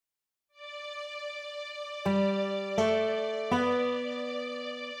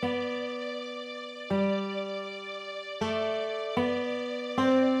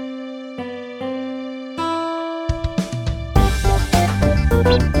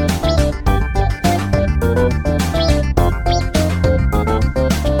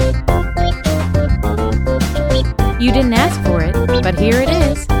But here it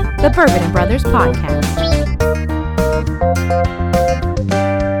is, the Bourbon and Brothers Podcast.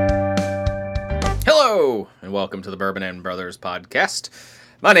 Hello, and welcome to the Bourbon and Brothers Podcast.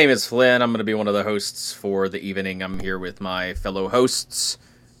 My name is Flynn. I'm going to be one of the hosts for the evening. I'm here with my fellow hosts,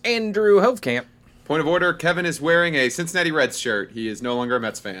 Andrew Hovkamp. Point of order, Kevin is wearing a Cincinnati Reds shirt. He is no longer a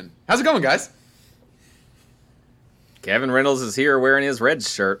Mets fan. How's it going, guys? Kevin Reynolds is here wearing his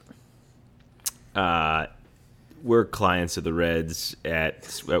Reds shirt. We're clients of the Reds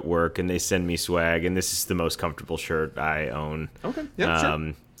at work, and they send me swag, and this is the most comfortable shirt I own. Okay, yeah,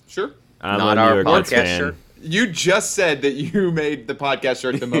 sure. I'm Not a New our York Mets podcast fan. shirt. You just said that you made the podcast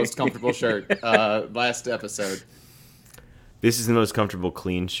shirt the most comfortable shirt last episode. This is the most comfortable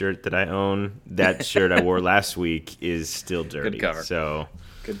clean shirt that I own. That shirt I wore last week is still dirty. Good cover. So,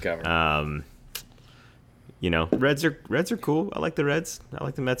 Good cover. Reds are cool. I like the Reds. I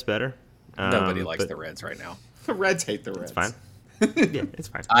like the Mets better. Nobody likes but the Reds right now. The Reds hate the Reds. It's fine. Yeah, it's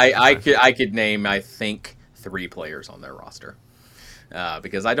fine. I could name, I think, 3 players on their roster.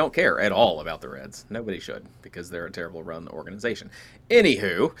 Because I don't care at all about the Reds. Nobody should, because they're a terrible run organization.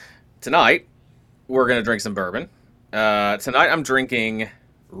 Anywho, tonight, we're going to drink some bourbon. Tonight I'm drinking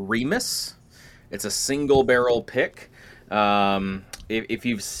Remus. It's a single barrel pick. If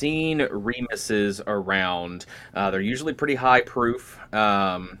you've seen Remuses around, they're usually pretty high proof.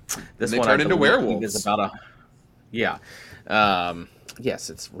 This they one turn I into believe werewolves. is about a... Yeah. Yes,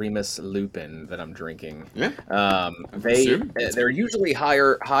 it's Remus Lupin that I'm drinking. Yeah. They're usually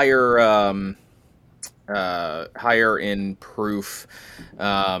higher in proof.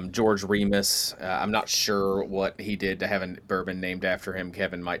 George Remus. I'm not sure what he did to have a bourbon named after him.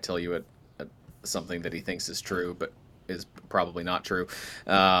 Kevin might tell you something that he thinks is true, but is probably not true.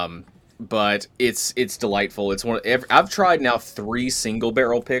 But it's delightful. It's I've tried now 3 single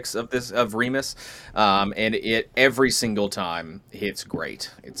barrel picks of Remus, and it every single time hits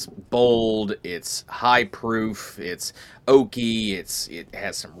great. It's bold, it's high proof, it's oaky, it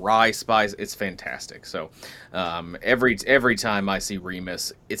has some rye spice. It's fantastic. So every time I see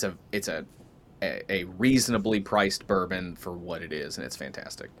Remus, it's a reasonably priced bourbon for what it is, and it's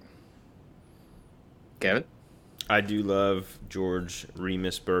fantastic. Kevin? I do love George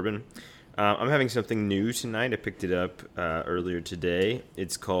Remus bourbon. I'm having something new tonight. I picked it up earlier today.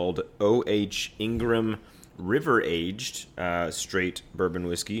 It's called O.H. Ingram River Aged Straight Bourbon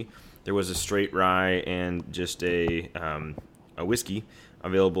Whiskey. There was a straight rye and just a whiskey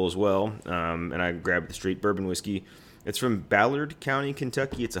available as well, and I grabbed the straight bourbon whiskey. It's from Ballard County,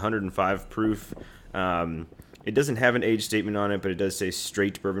 Kentucky. It's 105 proof. It doesn't have an age statement on it, but it does say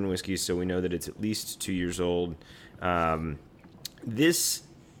straight bourbon whiskey, so we know that it's at least 2 years old. This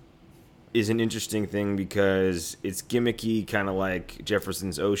is an interesting thing because it's gimmicky, kind of like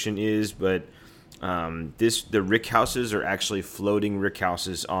Jefferson's Ocean is, but the rick houses are actually floating rick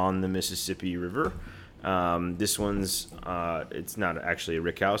houses on the Mississippi River. This one's it's not actually a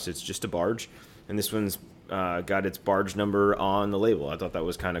rick house; it's just a barge, and this one's got its barge number on the label. I thought that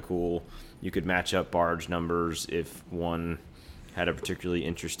was kind of cool. You could match up barge numbers if one had a particularly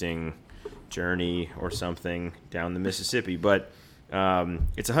interesting journey or something down the Mississippi. But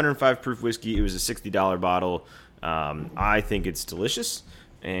it's 105 proof whiskey. It was a $60 bottle. I think it's delicious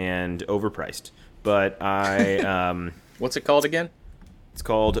and overpriced. But I... What's it called again? It's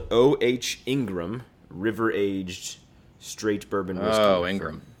called O.H. Ingram River Aged Straight Bourbon Whiskey. Oh,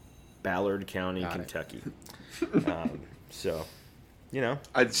 Ingram. Ballard County, Kentucky. So...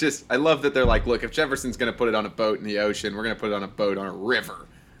 I love that they're like, look, if Jefferson's going to put it on a boat in the ocean, we're going to put it on a boat on a river.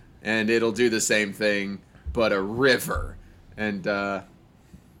 And it'll do the same thing, but a river. And, I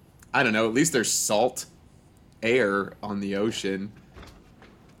don't know, at least there's salt air on the ocean.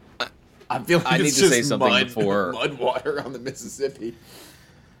 I feel like I need it's to just say something mud, before- mud water on the Mississippi.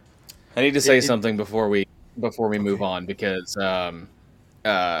 I need to say something before we move on, because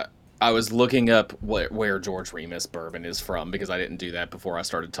I was looking up where George Remus bourbon is from, because I didn't do that before I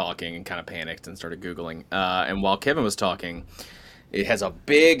started talking and kind of panicked and started Googling. And while Kevin was talking, it has a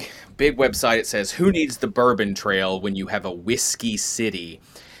big website. It says, "Who needs the bourbon trail when you have a whiskey city?"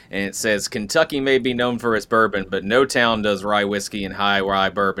 And it says, "Kentucky may be known for its bourbon, but no town does rye whiskey and high rye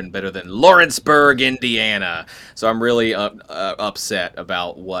bourbon better than Lawrenceburg, Indiana." So I'm really upset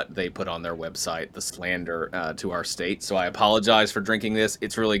about what they put on their website, the slander to our state. So I apologize for drinking this.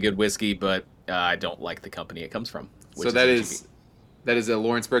 It's really good whiskey, but I don't like the company it comes from. So that is a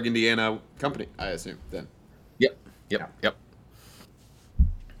Lawrenceburg, Indiana company, I assume, then. Yep.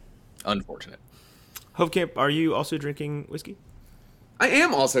 Unfortunate. Hovkamp, are you also drinking whiskey? I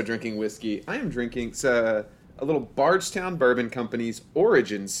am also drinking whiskey. I am drinking a little Bardstown Bourbon Company's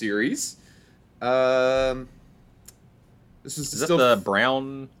Origin Series. This is that still the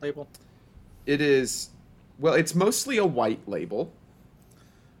brown label? It is. Well, it's mostly a white label,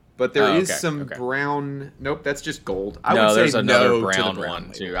 but there is some brown. Nope, that's just gold. I would say there's another no brown, to the brown one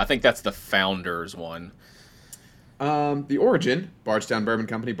label. too. I think that's the Founders one. The origin, Bardstown Bourbon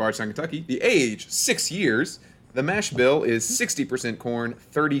Company, Bardstown, Kentucky. The age, 6 years. The mash bill is 60% corn,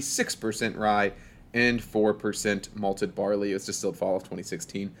 36% rye, and 4% malted barley. It was distilled fall of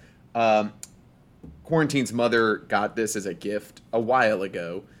 2016. Quarantine's mother got this as a gift a while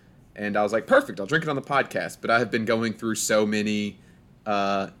ago, and I was like, perfect, I'll drink it on the podcast. But I have been going through so many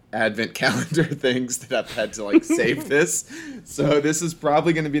advent calendar things that I've had to save this. So this is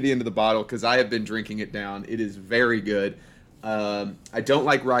probably going to be the end of the bottle because I have been drinking it down. It is very good. I don't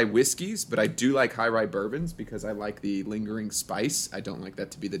like rye whiskeys, but I do like high rye bourbons because I like the lingering spice. I don't like that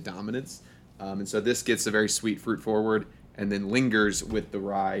to be the dominance. And so this gets a very sweet fruit forward and then lingers with the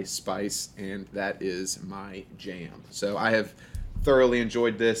rye spice, and that is my jam. So I have thoroughly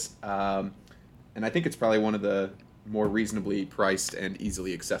enjoyed this, and I think it's probably one of the more reasonably priced and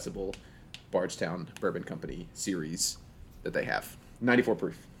easily accessible Bardstown Bourbon Company series that they have. 94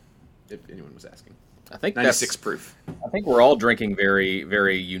 proof, if anyone was asking. I think 96 proof. I think we're all drinking very,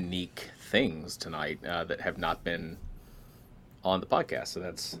 very unique things tonight that have not been on the podcast. So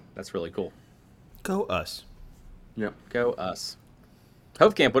that's really cool. Go us. Yep. Go us.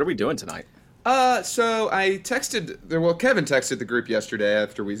 Hovecamp, what are we doing tonight? So I Kevin texted the group yesterday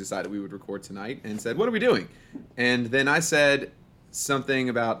after we decided we would record tonight and said, what are we doing? And then I said something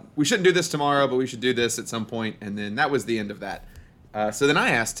about, we shouldn't do this tomorrow, but we should do this at some point. And then that was the end of that. So then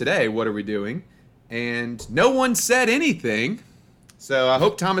I asked today, what are we doing? And no one said anything. So I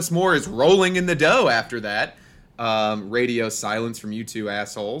hope Thomas More is rolling in the dough after that. Radio silence from you two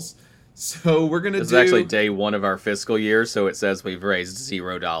assholes. So we're going to do... This is actually day one of our fiscal year, so it says we've raised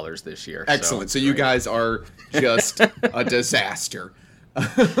 $0 this year. Excellent. So you guys are just a disaster.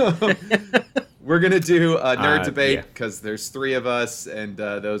 We're going to do a nerd debate because there's 3 of us, and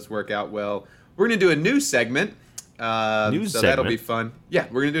those work out well. We're going to do a new segment. That'll be fun. Yeah,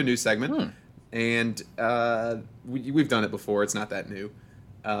 we're going to do a new segment. And we've done it before. It's not that new.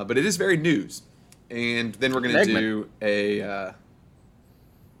 But it is very news. And then we're going to do a...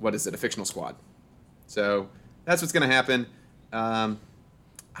 what is it? A fictional squad. So that's what's going to happen.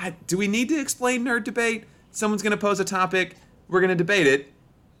 Do we need to explain nerd debate? Someone's going to pose a topic. We're going to debate it.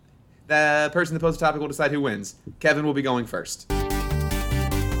 The person that poses the topic will decide who wins. Kevin will be going first.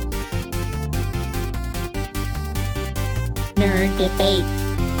 Nerd debate.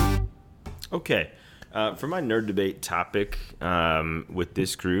 Okay. For my nerd debate topic with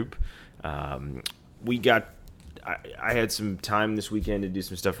this group, I had some time this weekend to do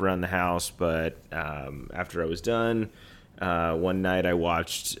some stuff around the house, but after I was done, one night I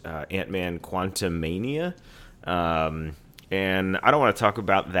watched Ant-Man Quantumania, and I don't want to talk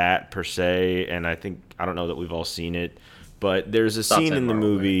about that per se, and I don't know that we've all seen it, but there's a scene in the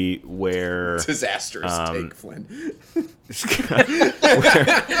movie where... Disastrous take, Flynn. It's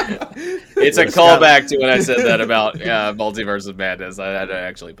a callback to when I said that about Multiverse of Madness. I had to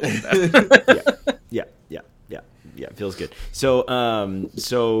actually believe that. Yeah, it feels good. So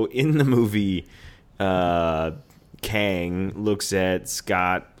in the movie, Kang looks at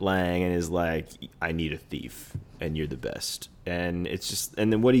Scott Lang and is like, "I need a thief, and you're the best." And it's just,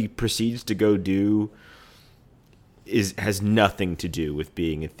 and then what he proceeds to go do has nothing to do with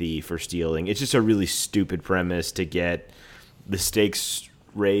being a thief or stealing. It's just a really stupid premise to get the stakes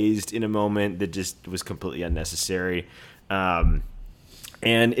raised in a moment that just was completely unnecessary. And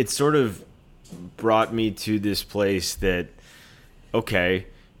it sort of brought me to this place that, okay,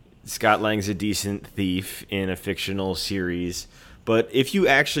 Scott Lang's a decent thief in a fictional series, but if you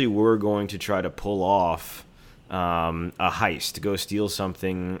actually were going to try to pull off a heist, to go steal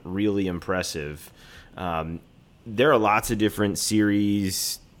something really impressive, there are lots of different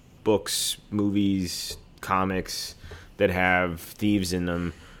series, books, movies, comics that have thieves in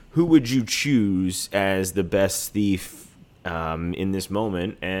them. Who would you choose as the best thief in this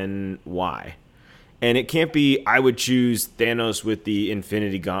moment, and why? And it can't be, I would choose Thanos with the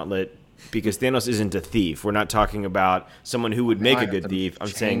Infinity Gauntlet, because Thanos isn't a thief. We're not talking about someone who would make a good thief. I'm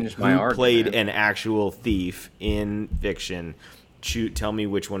saying who played an actual thief in fiction. Tell me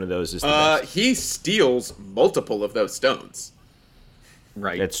which one of those is the best. He steals multiple of those stones.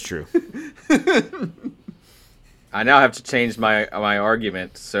 Right. That's true. I now have to change my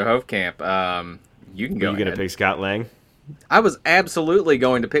argument. So Hovecamp, you can go Are you going to pick Scott Lang? I was absolutely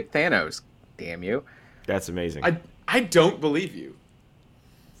going to pick Thanos. Damn you. That's amazing. I don't believe you.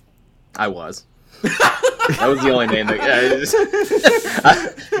 I was. That was the only name that...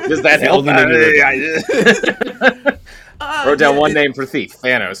 does that help? Wrote down one name for thief,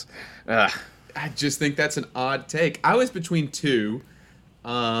 Thanos. I just think that's an odd take. I was between two,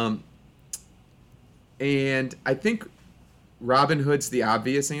 and I think Robin Hood's the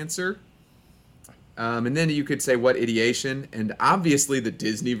obvious answer. And then you could say what ideation, and obviously the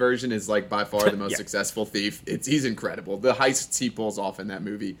Disney version is like by far the most successful thief. He's incredible. The heists he pulls off in that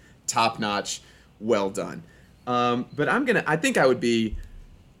movie, top notch, well done. But I think I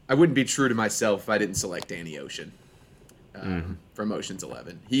wouldn't be true to myself if I didn't select Danny Ocean from Ocean's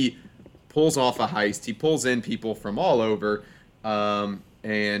 11. He pulls off a heist. He pulls in people from all over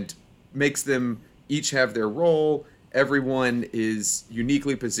and makes them each have their role. Everyone is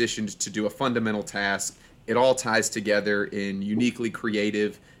uniquely positioned to do a fundamental task. It all ties together in uniquely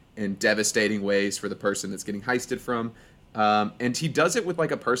creative and devastating ways for the person that's getting heisted from. And he does it with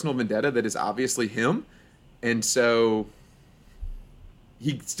like a personal vendetta that is obviously him. And so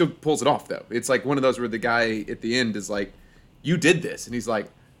he still pulls it off, though. It's like one of those where the guy at the end is like, you did this. And he's like,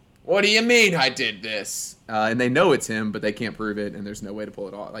 what do you mean I did this? And they know it's him, but they can't prove it, and there's no way to pull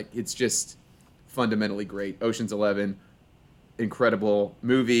it off. Like, it's just fundamentally great. Ocean's 11, incredible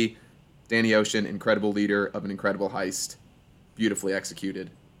movie. Danny Ocean, incredible leader of an incredible heist. Beautifully executed.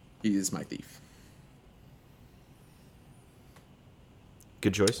 He is my thief.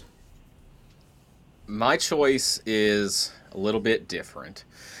 Good choice. My choice is a little bit different.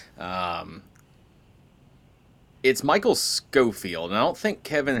 It's Michael Scofield, and I don't think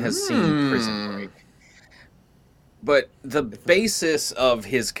Kevin has seen Prison Break. But the basis of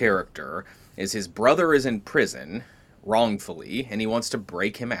his character is his brother is in prison wrongfully, and he wants to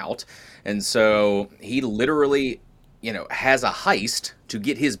break him out. And so he literally, has a heist to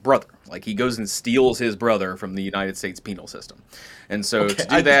get his brother. Like, he goes and steals his brother from the United States penal system. And so to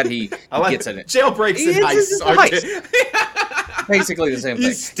do that, he gets it. Jailbreaks and heists. Basically the same thing.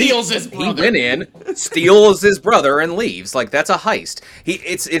 He steals his brother. He went in, steals his brother, and leaves. Like, that's a heist.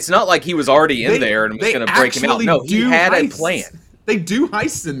 It's not like he was already in there and was going to break him out. No, he had a plan. They do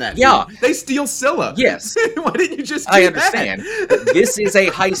heists in that. Yeah. Movie. They steal Scylla. Yes. Why didn't you just do I understand. that? But this is a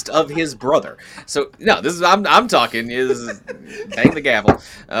heist of his brother. So, no, this is, I'm talking, this is, bang the gavel.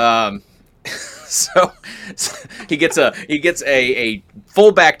 So he gets a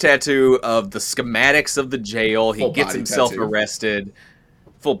full back tattoo of the schematics of the jail. He gets himself arrested.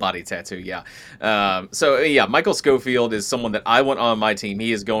 Full body tattoo, yeah. Michael Scofield is someone that I want on my team.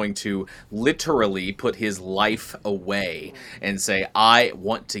 He is going to literally put his life away and say, I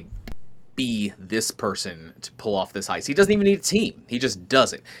want to be this person to pull off this heist. He doesn't even need a team. He just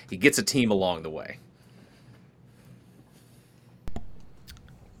does it. He gets a team along the way.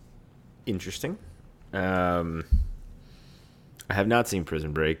 Interesting. I have not seen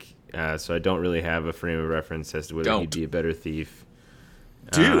Prison Break, so I don't really have a frame of reference as to whether he'd be a better thief.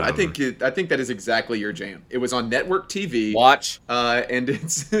 Dude, I think that is exactly your jam. It was on network TV. Watch. And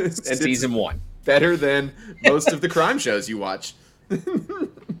it's season 1. Better than most of the crime shows you watch.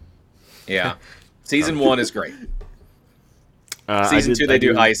 Yeah. Season 1 is great. Season 2, they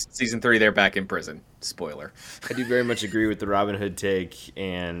do heist. Season 3, they're back in prison. Spoiler. I do very much agree with the Robin Hood take,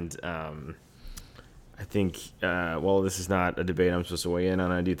 and I think, this is not a debate I'm supposed to weigh in on.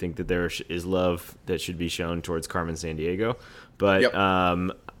 I do think that there is love that should be shown towards Carmen Sandiego, but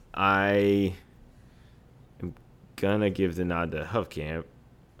I am gonna give the nod to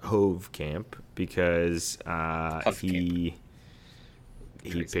Hovkamp because he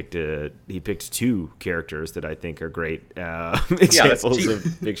picked two characters that I think are great examples of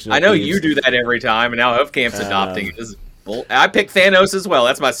fictional. I know thieves. you do that every time, and now Hovkamp's adopting it. I picked Thanos as well.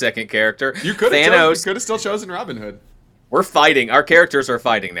 That's my second character. You could have still chosen Robin Hood. We're fighting. Our characters are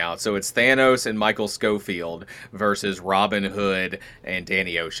fighting now. So it's Thanos and Michael Scofield versus Robin Hood and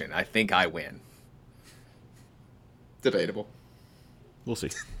Danny Ocean. I think I win. Debatable. We'll see.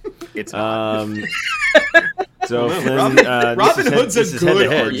 It's not. So Flynn, Robin Hood's a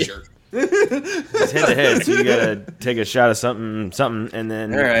good archer. It's head to head, so you gotta take a shot of something, and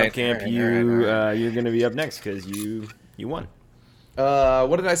then you're gonna be up next because you won.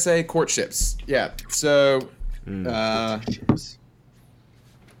 What did I say? Courtships. Yeah. So,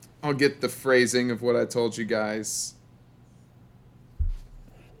 I'll get the phrasing of what I told you guys.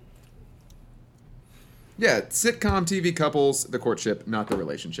 Yeah, sitcom TV couples, the courtship, not the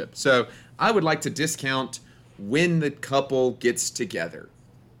relationship. So I would like to discount when the couple gets together.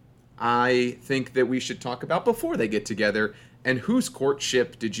 I think that we should talk about before they get together and whose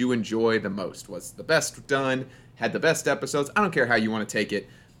courtship did you enjoy the most? Was the best done? Had the best episodes? I don't care how you want to take it,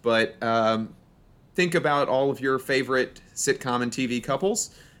 but think about all of your favorite sitcom and TV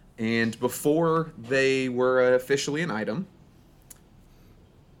couples, and before they were officially an item,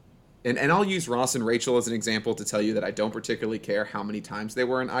 and I'll use Ross and Rachel as an example to tell you that I don't particularly care how many times they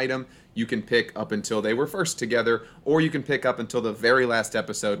were an item. You can pick up until they were first together, or you can pick up until the very last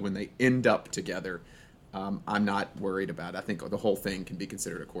episode when they end up together. I'm not worried about it. I think the whole thing can be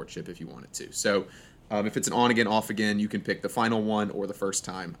considered a courtship if you want it to. So if it's an on again, off again, you can pick the final one or the first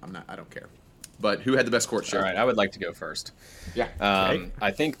time. I don't care. But who had the best courtship? All right, I would like to go first. Yeah.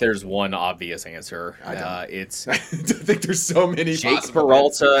 I think there's one obvious answer. It's I think there's so many. Jake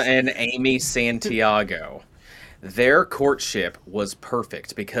Peralta and Amy Santiago. Their courtship was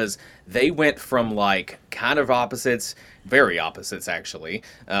perfect because they went from like kind of opposites, very opposites actually,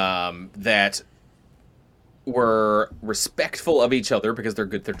 that were respectful of each other because they're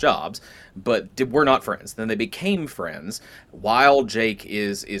good at their jobs, but were not friends. Then they became friends while Jake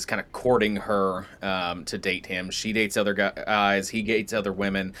is kind of courting her to date him. She dates other guys, he dates other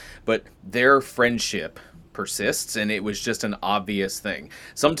women, but their friendship persists, and it was just an obvious thing.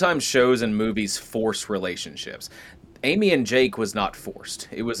 Sometimes shows and movies force relationships. Amy and Jake was not forced.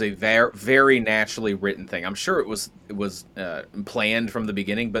 It was a very naturally written thing. I'm sure it was planned from the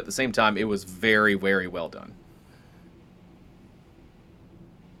beginning, but at the same time, it was very, very well done.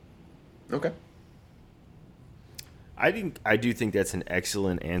 Okay. I do think that's an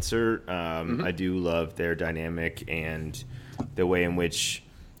excellent answer. I do love their dynamic and the way in which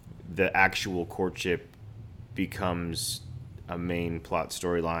the actual courtship becomes a main plot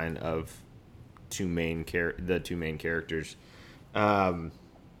storyline of the two main characters. I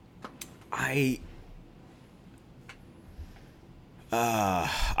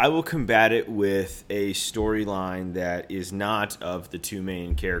will combat it with a storyline that is not of the two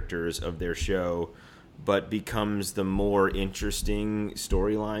main characters of their show, but becomes the more interesting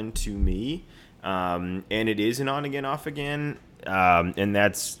storyline to me. And it is an on again, off again. And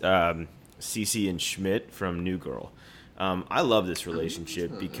that's Cece and Schmidt from New Girl. I love this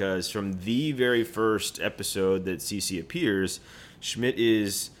relationship because from the very first episode that Cece appears, Schmidt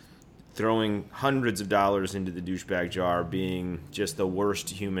is throwing hundreds of dollars into the douchebag jar, being just the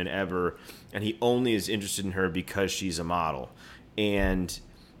worst human ever, and he only is interested in her because she's a model. And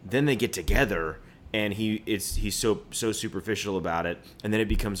then they get together, and he's so superficial about it, and then it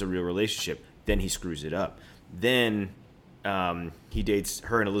becomes a real relationship. Then he screws it up. Then he dates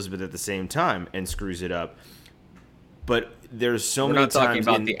her and Elizabeth at the same time and screws it up. But there's so many times... We're not talking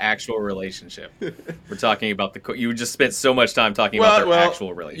about the actual relationship. We're talking about you just spent so much time talking about their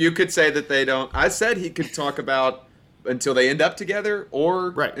actual relationship. You could say that they don't... I said he could talk about until they end up together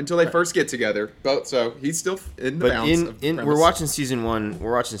or until they first get together. Both. So he's still in the bounds of premise. We're watching season one.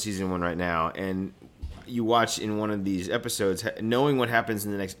 We're watching season 1 right now, and you watch in one of these episodes, knowing what happens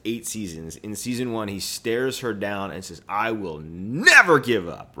in the next 8 seasons. In season 1, he stares her down and says, "I will never give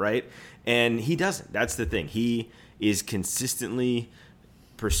up," right? And he doesn't. That's the thing. He is consistently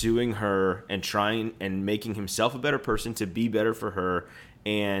pursuing her and trying and making himself a better person to be better for her,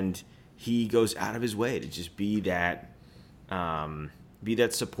 and he goes out of his way to just be that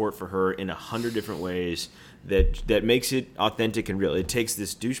support for her in 100 different ways that makes it authentic and real. It takes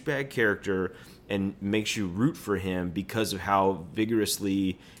this douchebag character and makes you root for him because of how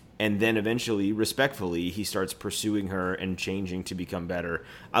vigorously and then eventually respectfully he starts pursuing her and changing to become better.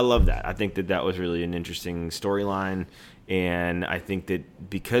 I love that. I think that was really an interesting storyline, and I think that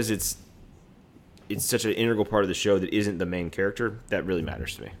because it's such an integral part of the show that isn't the main character, that really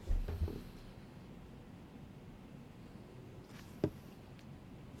matters to me.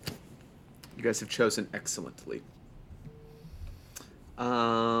 You guys have chosen excellently.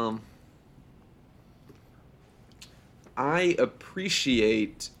 I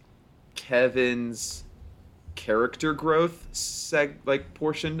appreciate Kevin's character growth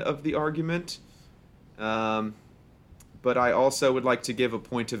portion of the argument, but I also would like to give a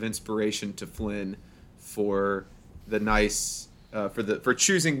point of inspiration to Flynn for the for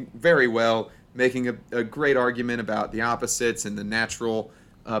choosing very well, making a great argument about the opposites and the natural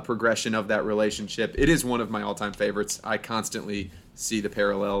progression of that relationship. It is one of my all-time favorites. I constantly see the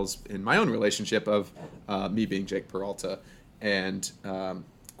parallels in my own relationship of me being Jake Peralta and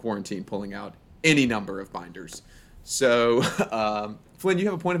Quarantine pulling out any number of binders. So, Flynn, you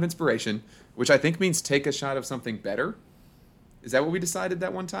have a point of inspiration, which I think means take a shot of something better. Is that what we decided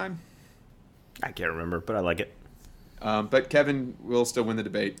that one time? I can't remember, but I like it. But Kevin will still win the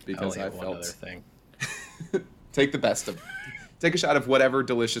debate because I felt... one other thing. Take the best of... Take a shot of whatever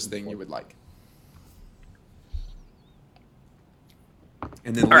delicious thing you would like.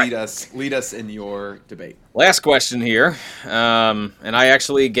 And then lead us in your debate. Last question here, and I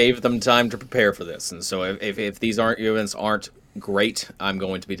actually gave them time to prepare for this, and so if these events aren't great, I'm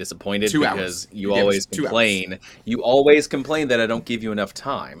going to be disappointed 2 hours. because You you gave always us 2 hours. complain. You always complain that I don't give you enough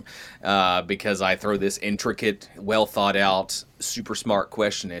time because I throw this intricate, well thought out, super smart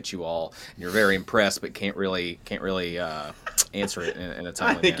question at you all. And you're very impressed, but can't really answer it in a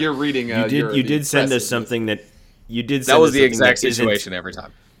timely I think manner. you're reading. You did send us something that you did. That Send was us the something exact that isn't- situation every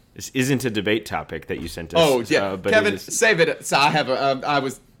time. This isn't a debate topic that you sent us. Oh yeah, but Kevin, it is- save it. So I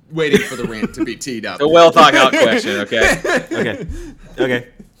was waiting for the rant to be teed up. A well thought out question, okay? Okay.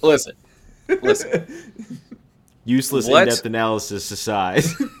 Listen. Useless What? in-depth analysis aside.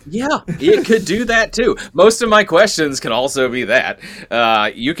 Yeah, it could do that too. Most of my questions can also be that.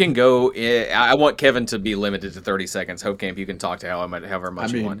 You can go. I want Kevin to be limited to 30 seconds. Hope Camp, you can talk to however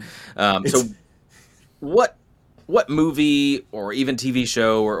much you want. So, what movie or even TV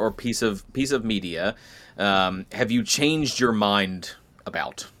show or piece of media have you changed your mind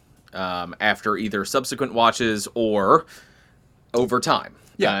about after either subsequent watches or over time?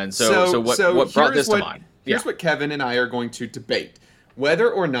 And so what brought this to mind? Here's what Kevin and I are going to debate: whether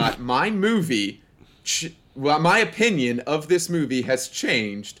or not my my opinion of this movie has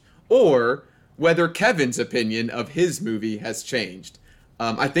changed, or whether Kevin's opinion of his movie has changed.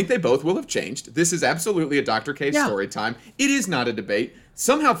 I think they both will have changed. This is absolutely a Dr. K story time. It is not a debate.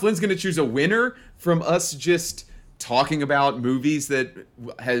 Somehow Flynn's going to choose a winner from us just talking about movies that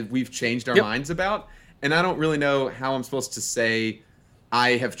we've changed our minds about. And I don't really know how I'm supposed to say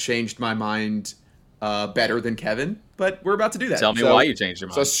I have changed my mind better than Kevin, but we're about to do that. Tell me why you changed your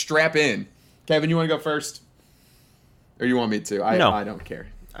mind. So strap in. Kevin, you want to go first? Or you want me to? No. I don't care.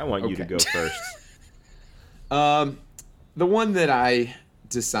 I want you to Okay. go first. The one that I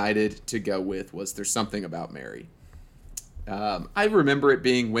decided to go with was There's Something About Mary. I remember it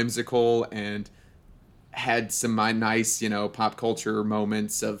being whimsical and had some nice, pop culture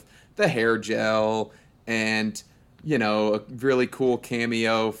moments of the hair gel and, a really cool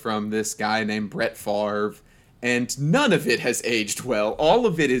cameo from this guy named Brett Favre. And none of it has aged well. All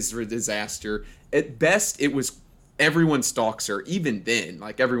of it is a disaster. At best, it was everyone stalks her. Even then,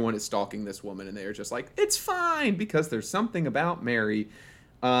 like, everyone is stalking this woman, and they're just like, it's fine because there's something about Mary.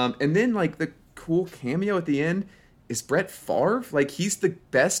 And then, like, the cool cameo at the end is Brett Favre. Like, he's the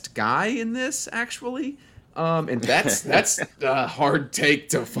best guy in this, actually. And that's a hard take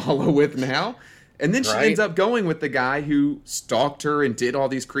to follow with now. And then she ends up going with the guy who stalked her and did all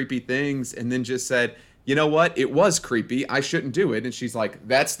these creepy things and then just said, you know what? It was creepy. I shouldn't do it. And she's like,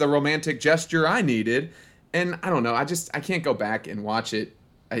 that's the romantic gesture I needed. And I don't know. I can't go back and watch it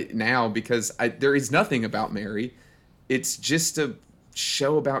now because there is nothing about Mary. It's just a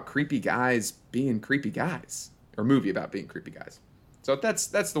show about creepy guys being creepy guys, or movie about being creepy guys. So that's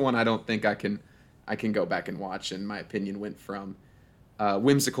the one I don't think I can go back and watch. And my opinion went from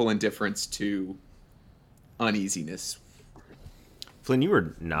whimsical indifference to uneasiness. Flynn, you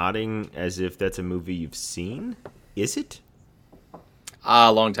were nodding as if that's a movie you've seen. Is it?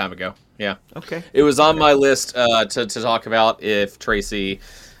 A long time ago. Yeah. Okay. It was on my list to talk about if Tracy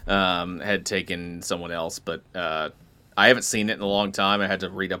had taken someone else, but I haven't seen it in a long time. I had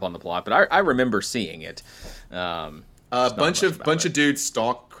to read up on the plot, but I remember seeing it. A bunch of dudes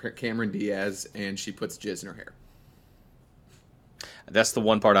stalk Cameron Diaz, and she puts jizz in her hair. That's the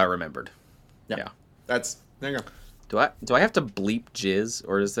one part I remembered. Yeah. There you go. Do I have to bleep jizz,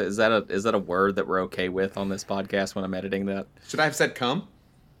 or is that a word that we're okay with on this podcast when I'm editing that? Should I have said come?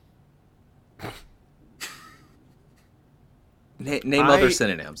 Name other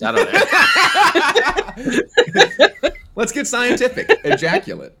synonyms. I don't know. Let's get scientific.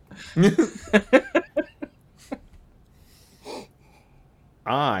 Ejaculate.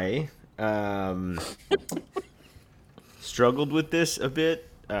 I struggled with this a bit,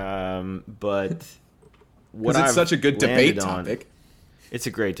 but what Because it's I've such a good debate landed on- topic. It's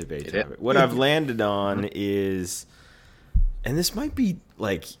a great debate It is. topic. What I've landed on is, and this might be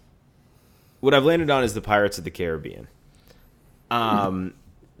like, what I've landed on is the Pirates of the Caribbean. The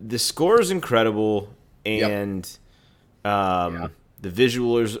score is incredible, and the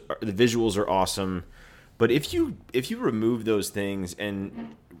visuals are awesome. But if you remove those things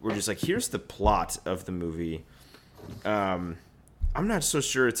and we're just like, here's the plot of the movie, I'm not so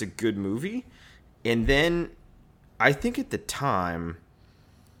sure it's a good movie. And then I think at the time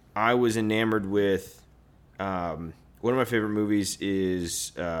I was enamored with one of my favorite movies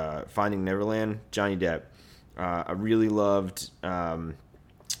is Finding Neverland, Johnny Depp. I really loved the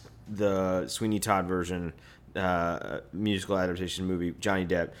Sweeney Todd version, musical adaptation movie, Johnny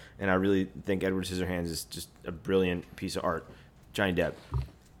Depp, and I really think Edward Scissorhands is just a brilliant piece of art, Johnny Depp.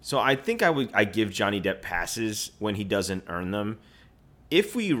 So I think I give Johnny Depp passes when he doesn't earn them.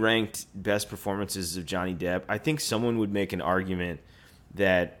 if we ranked best performances of Johnny Depp, I think someone would make an argument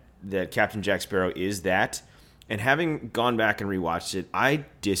that Captain Jack Sparrow is that. And having gone back and rewatched it, I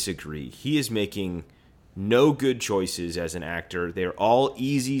disagree. He is making no good choices as an actor. They're all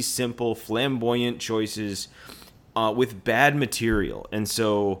easy, simple, flamboyant choices with bad material. And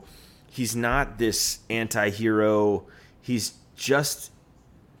so he's not this anti-hero. He's just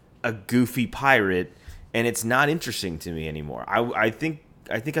a goofy pirate, and it's not interesting to me anymore. I think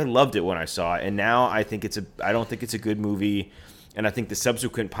I loved it when I saw it, and now I don't think it's a good movie, and I think the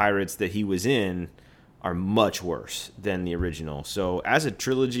subsequent pirates that he was in are much worse than the original. So as a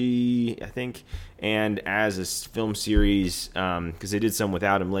trilogy, I think, and as a film series, because they did some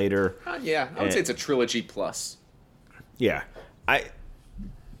without him later. Yeah, I would say it's a trilogy plus. Yeah,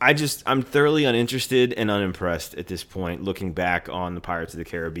 I'm thoroughly uninterested and unimpressed at this point, looking back on the Pirates of the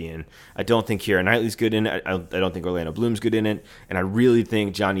Caribbean. I don't think Keira Knightley's good in it. I don't think Orlando Bloom's good in it. And I really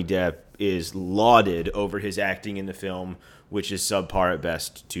think Johnny Depp is lauded over his acting in the film, which is subpar at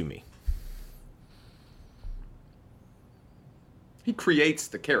best to me. He creates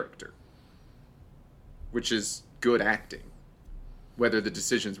the character, which is good acting, whether the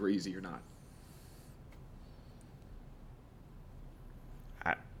decisions were easy or not.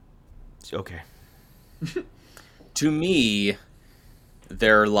 Okay. To me,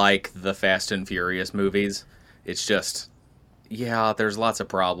 they're like the Fast and Furious movies. It's just, yeah, there's lots of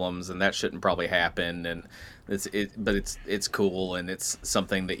problems, and that shouldn't probably happen, and but it's cool, and it's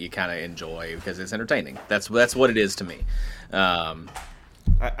something that you kind of enjoy because it's entertaining. That's what it is to me. I'm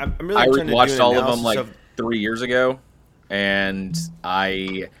really I trying to watched do an all of them analysis like of 3 years ago, and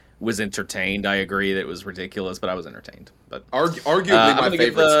I was entertained. I agree that it was ridiculous, but I was entertained. But Arguably I'm my gonna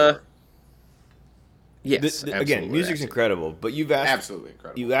give favorite score. Yes, again, absolutely, music's actually. incredible, but you've asked Absolutely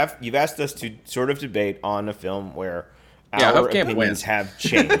incredible. you've asked us to sort of debate on a film where Yeah, our Hope Camp opinions wins. have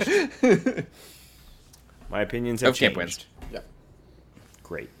changed. My opinions have Hope Camp changed. wins. Yeah,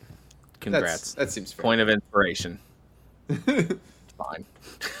 Great. That's, Congrats. that seems fair. Point of inspiration. Fine.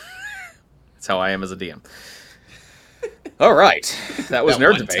 That's how I am as a DM. All right. That was That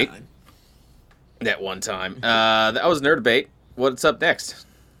Nerd one Debate. time. That one time. That was Nerd Debate. What's up next?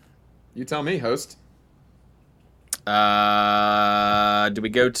 You tell me, host. Do we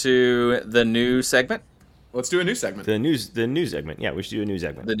go to the new segment? Let's do a new segment. The news segment. Yeah, we should do a news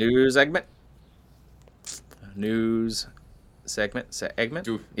segment. The news segment? News segment?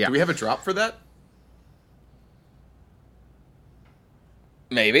 Do Yeah. we have a drop for that?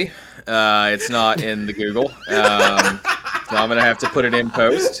 Maybe. It's not in the Google. So I'm going to have to put it in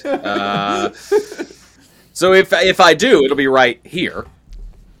post. So if I do, it'll be right here.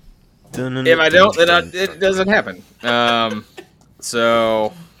 If I don't, then it doesn't happen.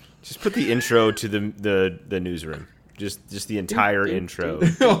 So just put the intro to the newsroom. Just the entire intro.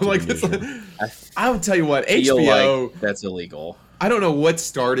 Oh, to like the this. newsroom. I would tell you what, feel HBO. like that's illegal. I don't know what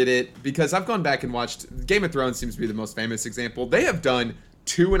started it because I've gone back and watched. Game of Thrones seems to be the most famous example. They have done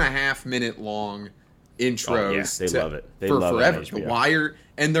 2.5 minute long intros. Oh, yeah, they love it. They for love it on forever. HBO. The Wire,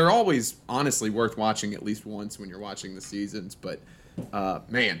 and they're always honestly worth watching at least once when you're watching the seasons. But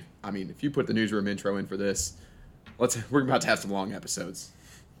man, I mean, if you put the newsroom intro in for this, we're about to have some long episodes.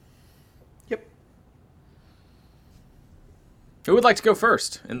 Yep. Who would like to go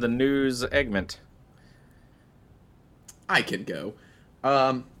first in the news segment? I can go.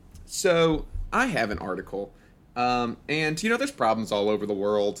 So I have an article, and there's problems all over the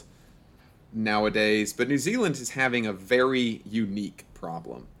world nowadays, but New Zealand is having a very unique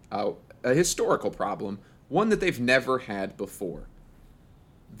problem, a historical problem, one that they've never had before.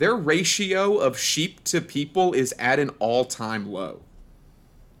 Their ratio of sheep to people is at an all-time low.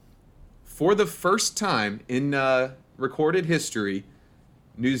 For the first time in recorded history,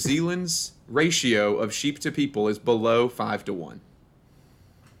 New Zealand's ratio of sheep to people is below 5-1.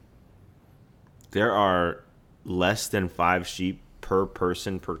 There are less than 5 sheep per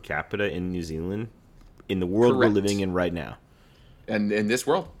person per capita in New Zealand in the world Correct. we're living in right now. And in this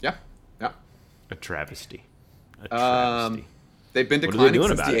world, yeah. A travesty. They've been What are they declining doing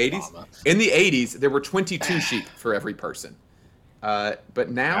since about the it? 80s. In the 80s, there were 22 sheep for every person. But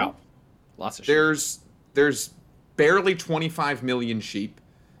now Wow. Lots of shit. there's barely 25 million sheep,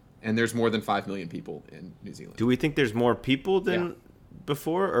 and there's more than 5 million people in New Zealand. Do we think there's more people than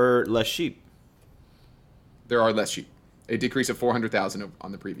before or less sheep? There are less sheep. A decrease of 400,000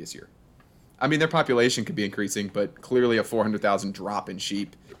 on the previous year. I mean, their population could be increasing, but clearly a 400,000 drop in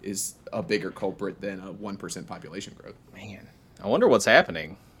sheep is a bigger culprit than a 1% population growth. Man, I wonder what's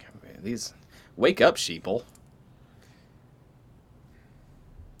happening. These wake up, sheeple.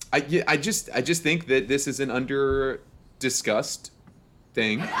 I just think that this is an under discussed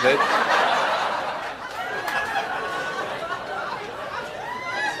thing that.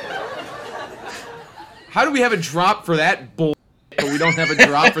 How do we have a drop for that bull, but we don't have a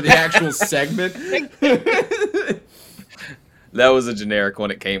drop for the actual segment? That was a generic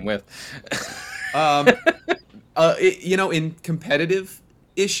one it came with. In competitive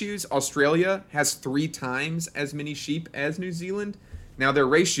issues, Australia has 3 times as many sheep as New Zealand. Now, their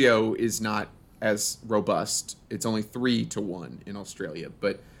ratio is not as robust. It's only 3-1 in Australia.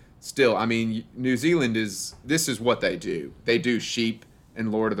 But still, I mean, New Zealand this is what they do. They do sheep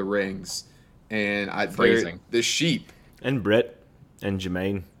and Lord of the Rings. And the sheep and Brett and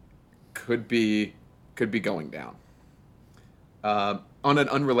Jermaine could be going down. On an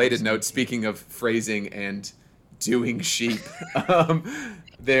unrelated note, speaking of phrasing and doing sheep,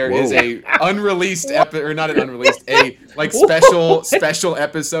 there is a unreleased special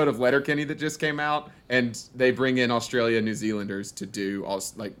episode of Letterkenny that just came out, and they bring in Australia and New Zealanders to do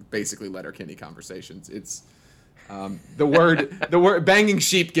basically Letterkenny conversations. It's the word banging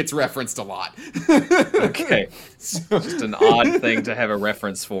sheep gets referenced a lot. Okay, just an odd thing to have a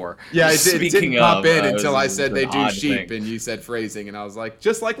reference for. Yeah, it didn't pop in until I said they do sheep, and you said phrasing, and I was like,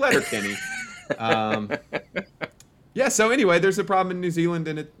 just like Letterkenny. Yeah. So anyway, there's a problem in New Zealand,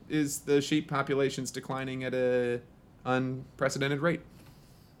 and it is the sheep population's declining at a unprecedented rate.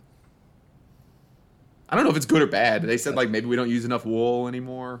 I don't know if it's good or bad. They said maybe we don't use enough wool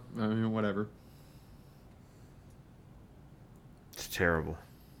anymore. I mean, whatever. It's terrible.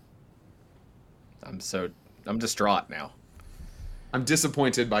 I'm distraught now. I'm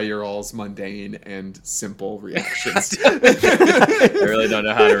disappointed by your all's mundane and simple reactions. I really don't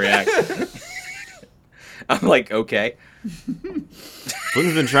know how to react. I'm like, okay.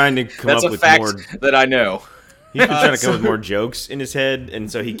 Flynn's been trying to come That's up a with fact more. that I know. He's been trying to come up with more jokes in his head,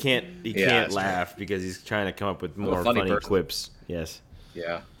 and so he can't that's laugh because he's trying to come up with more funny funny person. quips. Yes.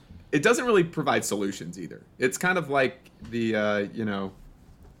 Yeah. It doesn't really provide solutions either. It's kind of like the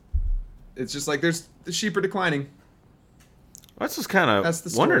it's just like the sheep are declining. That's just kind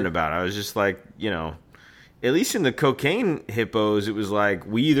of wondering about. I was just like, at least in the cocaine hippos, it was like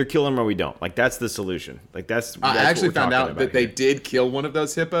we either kill them or we don't. Like that's the solution. Like that's I actually what we're found talking out about that they here. did kill one of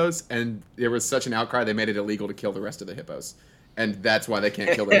those hippos, and there was such an outcry they made it illegal to kill the rest of the hippos. And that's why they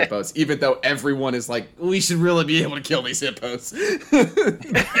can't kill the hippos, even though everyone is like, we should really be able to kill these hippos.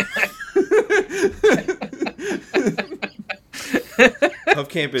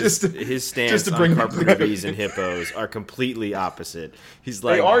 Huffcamp is his stance to on bring carpenter bees and hippos are completely opposite. He's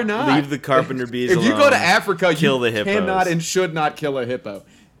like, They are not. leave the carpenter bees If alone. you go to Africa, kill you the hippos. cannot and should not kill a hippo.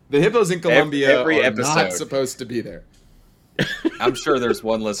 The hippos in Colombia Every are episode. not supposed to be there. I'm sure there's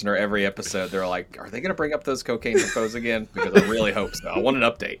one listener every episode. They're like, "Are they going to bring up those cocaine hippos again?" Because I really hope so. I want an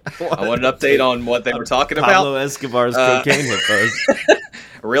update. I want an update on what they were talking Pablo about. Escobar's cocaine hippos. I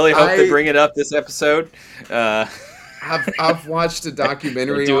really hope they bring it up this episode. I've watched a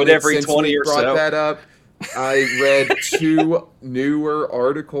documentary Do on it it every since 20 we or brought so. that up. I read 2 newer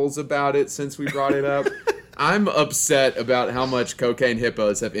articles about it since we brought it up. I'm upset about how much cocaine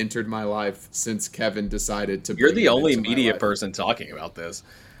hippos have entered my life since Kevin decided to. You're bring the them only into my media life. person talking about this.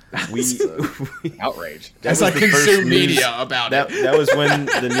 We Outrage. As was I the first consume news- media about that it. that was when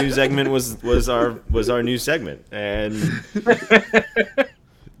the new segment was our new segment, and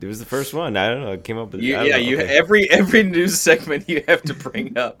it was the first one. I don't know. It came up with Every news segment you have to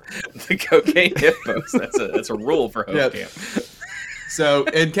bring up the cocaine hippos. That's a rule for Hope Yep. Camp. So,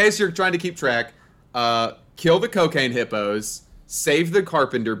 in case you're trying to keep track, kill the cocaine hippos, save the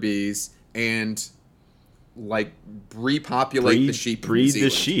carpenter bees, and repopulate the sheep. in New Breed the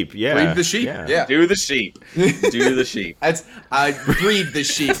Zealand. sheep. Yeah. Breed the sheep. Yeah. Do the sheep. Do the sheep. That's breed the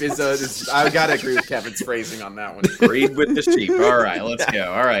sheep is I gotta agree with Kevin's phrasing on that one. Breed with the sheep. All right, let's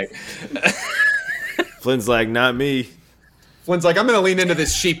go. All right. Flynn's like, not me. Flynn's like, I'm gonna lean into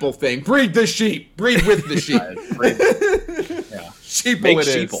this sheeple thing. Breed the sheep. Breed with the sheep. Yeah. Sheeple Make it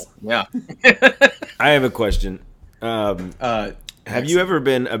is. sheeple. Yeah. I have a question. Have Excellent. you ever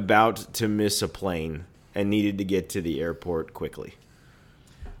been about to miss a plane and needed to get to the airport quickly?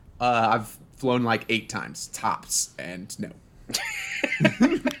 I've flown 8 times tops, and no.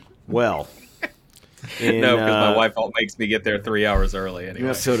 Well, No, because my wife makes me get there 3 hours early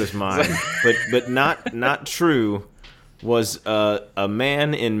anyway. So does mine. but not true was a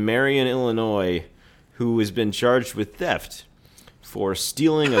man in Marion, Illinois, who has been charged with theft for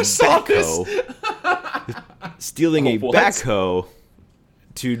stealing a saw backhoe. Stealing a What? backhoe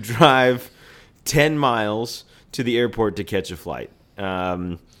to drive 10 miles to the airport to catch a flight.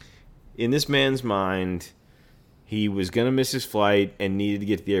 In this man's mind, he was going to miss his flight and needed to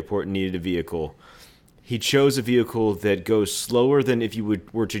get to the airport and needed a vehicle. he chose a vehicle that goes slower than if you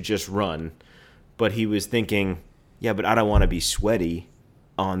were to just run. But he was thinking, yeah, but I don't want to be sweaty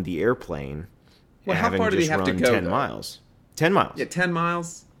on the airplane. Well, how far did he have to go? 10 miles. 10 miles. Yeah, 10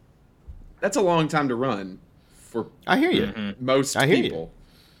 miles. That's a long time to run for I hear you. most I hear people. you.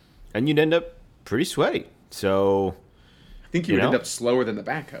 And you'd end up pretty sweaty. So, I think you would end up slower than the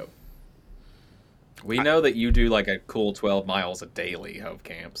backhoe. We know that you do like a cool 12 miles a daily, Hove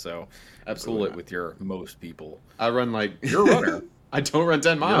Camp, so Absolutely cool it not. with your most people. I run like... You're a runner. I don't run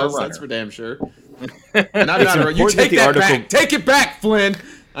 10 You're a miles, runner. that's for damn sure. And I'm not a runner. You important that take the that article- back. Take it back, Flynn.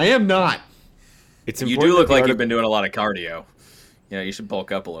 I am not. it's You important do look that the like artic- you've been doing a lot of cardio. You know, you should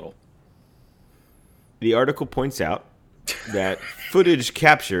bulk up a little. The article points out that footage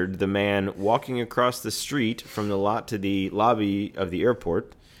captured the man walking across the street from the lot to the lobby of the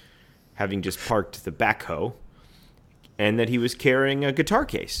airport, having just parked the backhoe, and that he was carrying a guitar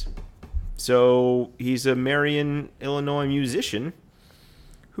case. So he's a Marion, Illinois musician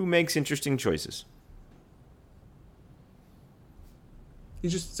who makes interesting choices. He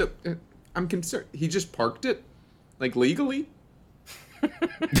just... So, I'm concerned. He just parked it? Like, legally?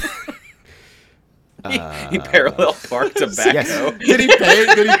 He parallel parked a backhoe. Did he pay?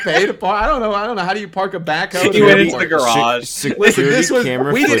 Did he pay to park? I don't know. How do you park a backhoe? at He an went into airport? the garage. Listen, this was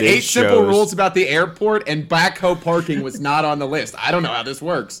camera we did footage 8 simple shows- rules about the airport, and backhoe parking was not on the list. I don't know how this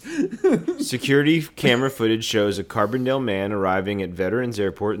works. Security camera footage shows a Carbondale man arriving at Veterans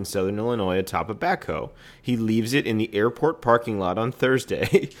Airport in southern Illinois atop a backhoe. He leaves it in the airport parking lot on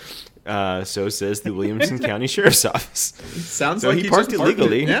Thursday. So says the Williamson County Sheriff's Office. Sounds So like he just parked it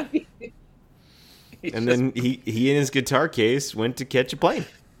legally. Yeah. And then he and his guitar case went to catch a plane.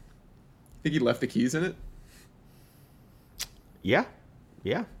 Think he left the keys in it? Yeah.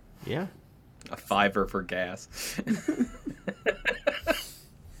 A $5 for gas.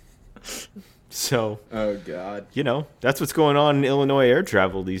 So, Oh God. that's what's going on in Illinois air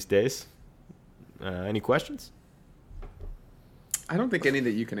travel these days. Any questions? I don't think any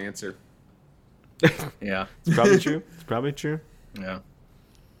that you can answer. Yeah. It's probably true. It's probably true. Yeah.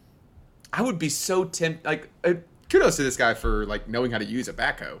 I would be so tempted. Like, kudos to this guy for like knowing how to use a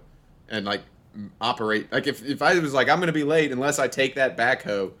backhoe and like operate. Like, if I was like, I'm gonna be late unless I take that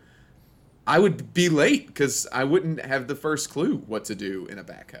backhoe, I would be late because I wouldn't have the first clue what to do in a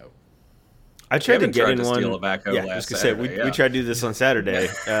backhoe. I tried to Kevin get tried in to one. steal a backhoe yeah, I was last gonna say Saturday, we yeah. tried to do this on Saturday,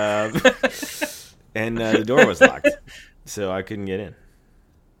 and the door was locked, so I couldn't get in.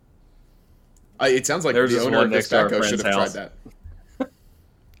 It sounds like There's the this owner one of this next to our backhoe should have friend's tried house. that.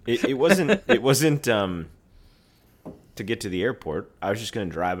 It wasn't to get to the airport. I was just going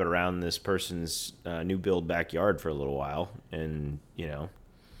to drive it around this person's new build backyard for a little while and,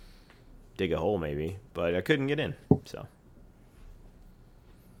 dig a hole maybe, but I couldn't get in. So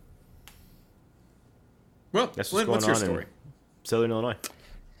Well, that's Flynn, what's what's going your on story? in Southern Illinois.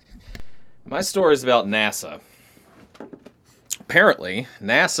 My story is about NASA. Apparently,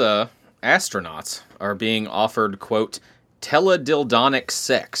 NASA astronauts are being offered, quote, teledildonic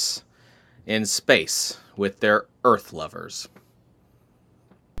sex in space with their Earth lovers.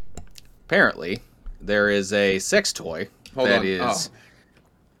 Apparently, there is a sex toy Hold that on. is... Oh.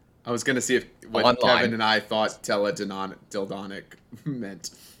 I was gonna see if what Online. Kevin and I thought teledildonic meant.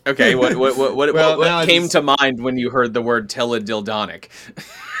 Okay, what Well, now what came it's- to mind when you heard the word teledildonic?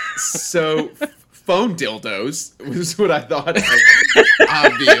 So, phone dildos was what I thought.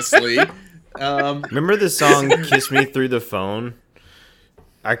 Obviously. Remember the song "Kiss Me Through the Phone"?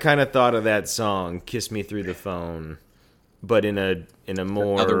 I kind of thought of that song "Kiss Me Through the Phone," but in a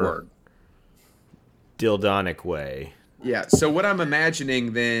more Other word. dildonic way. Yeah. So what I'm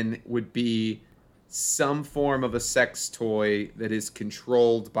imagining then would be some form of a sex toy that is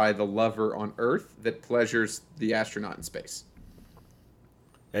controlled by the lover on Earth that pleasures the astronaut in space.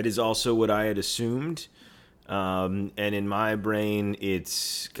 That is also what I had assumed. And in my brain,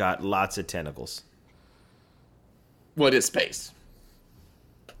 it's got lots of tentacles. What is space?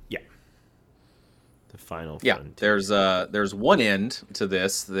 Yeah. The final Yeah, frontier. there's one end to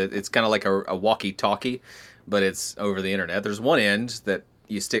this that it's kind of like a walkie-talkie, but it's over the internet. There's one end that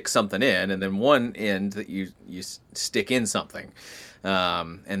you stick something in, and then one end that you stick in something,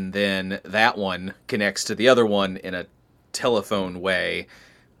 and then that one connects to the other one in a telephone way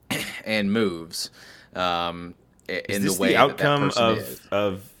and moves. In Is this the way the outcome that person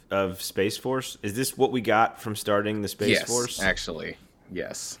is. of Space Force? Is this what we got from starting the Space Yes, Force? actually,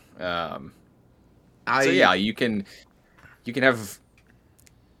 yes. So I yeah, you can have.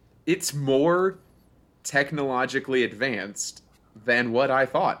 It's more technologically advanced than what I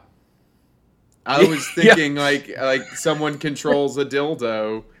thought. I was Yeah. thinking like someone controls a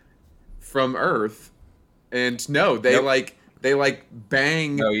dildo from Earth And no, they Nope.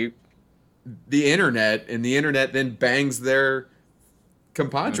 bang No, you. the internet, and the internet then bangs their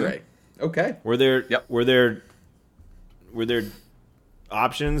compadre. Okay. Were there Yep. were there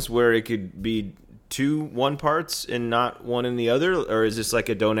options where it could be one parts and not one in the other, or is this like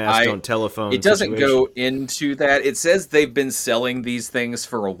a don't ask, don't telephone? It doesn't situation? go into that. It says they've been selling these things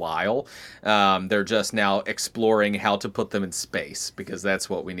for a while. They're just now exploring how to put them in space, because that's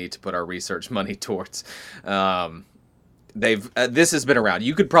what we need to put our research money towards. This has been around.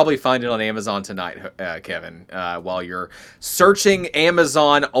 You could probably find it on Amazon tonight, Kevin, while you're searching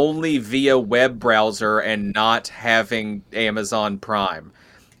Amazon only via web browser and not having Amazon Prime.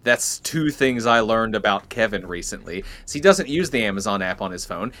 That's two things I learned about Kevin recently. So he doesn't use the Amazon app on his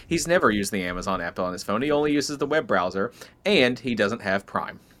phone. He's never used the Amazon app on his phone. He only uses the web browser, and he doesn't have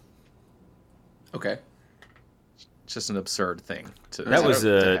Prime. Okay. It's just an absurd thing.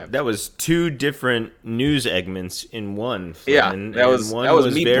 That was two different news segments in one. Flynn. Yeah, that And was- one that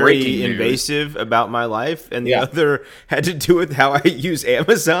was me breaking very news. invasive about my life, and the Yeah. other had to do with how I use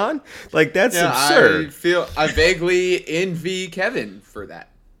Amazon. Like that's absurd. I vaguely envy Kevin for that.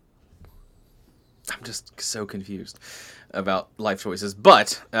 I'm just so confused about life choices.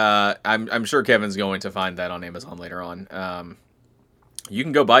 But I'm sure Kevin's going to find that on Amazon later on. You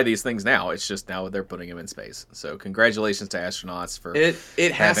can go buy these things now. It's just now they're putting them in space. So congratulations to astronauts for It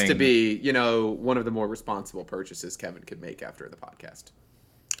has to having- be, one of the more responsible purchases Kevin could make after the podcast.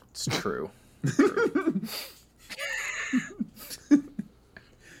 It's true.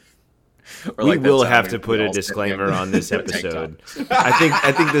 Or We like that will time have we to put a all sent disclaimer him on this a tank episode. top.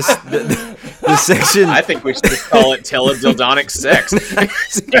 I think the section. I think we should just call it teledildonic sex.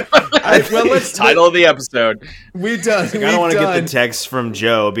 Well, let's Title of the episode. We done. I don't want to get the text from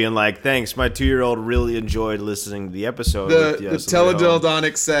Joe being like, "Thanks, my 2-year-old really enjoyed listening to the episode." with the you somewhere home."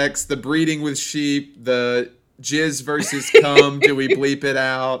 teledildonic sex, the breeding with sheep, the jizz versus cum. Do we bleep it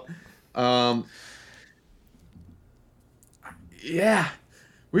out? Yeah,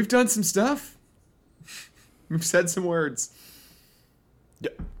 we've done some stuff. We've said some words.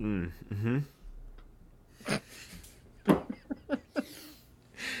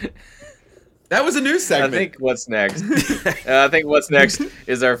 That was a news I segment. think what's next. I think what's next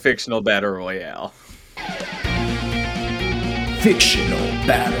is our fictional battle royale. Fictional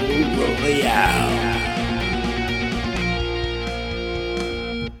Battle Royale.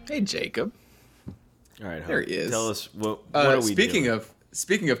 Hey, Jacob. All right, There he is. Tell us what are we speaking doing?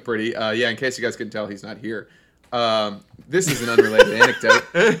 speaking of pretty, yeah. In case you guys couldn't tell, he's not here. This is an unrelated anecdote.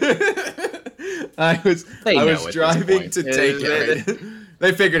 I was They know at was this driving point. to take it.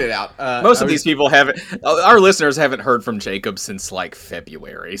 They figured it out. Most of these people haven't. Our listeners haven't heard from Jacob since like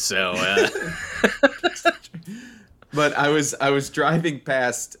February. So, But I was driving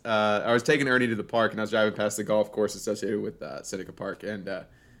past. I was taking Ernie to the park, and I was driving past the golf course associated with Seneca Park, and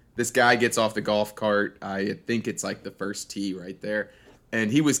this guy gets off the golf cart. I think it's like the first tee right there, and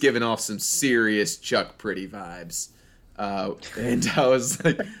he was giving off some serious Chuck Pretty vibes. And I was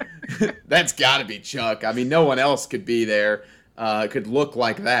like, "That's got to be Chuck." I mean, no one else could be there. Could look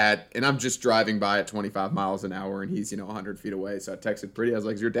like that, and I'm just driving by at 25 miles an hour, and he's 100 feet away. So I texted Pretty. I was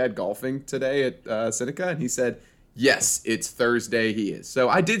like, "Is your dad golfing today at Seneca?" And he said, "Yes, it's Thursday. He is." So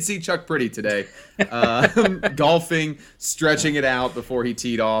I did see Chuck Pretty today, golfing, stretching it out before he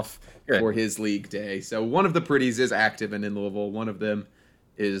teed off Good. for his league day. So one of the Pretties is active and in Louisville. One of them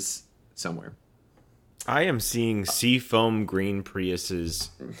is somewhere. I am seeing seafoam green Priuses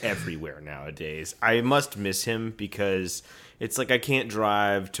everywhere nowadays. I must miss him because it's like I can't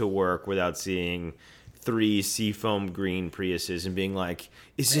drive to work without seeing 3 seafoam green Priuses and being like,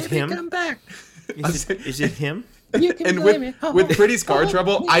 "Is it him? come back. Is it him?" You can And blame me. with Pretty's car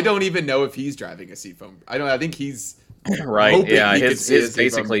trouble, I don't even know if he's driving a seafoam. I think he's Right? hoping Yeah, he could his see a his seafoam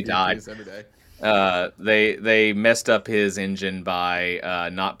basically green died. Prius every day. They messed up his engine by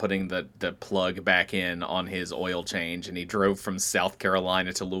not putting the plug back in on his oil change, and he drove from South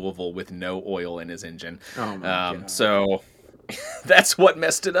Carolina to Louisville with no oil in his engine. Oh my God. So that's what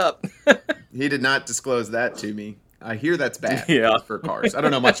messed it up. He did not disclose that to me. I hear that's bad Yeah. for cars. I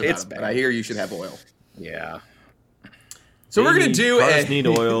don't know much about It's it, but bad. I hear you should have oil. Yeah. So we're gonna do cars need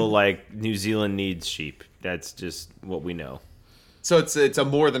oil like New Zealand needs sheep. That's just what we know. So it's a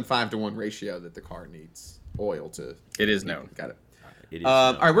more than 5-to-1 ratio that the car needs oil to. It is known. Got it. It is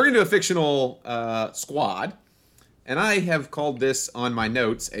All right, we're gonna do a fictional squad, and I have called this on my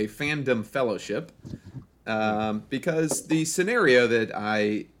notes a fandom fellowship, because the scenario that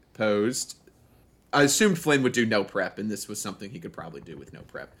I posed, I assumed Flynn would do no prep, and this was something he could probably do with no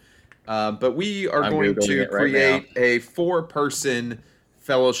prep. But we are I'm going Googling to it right create a 4-person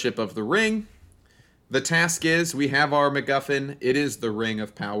Fellowship of the Ring. the task is, we have our MacGuffin. It is the Ring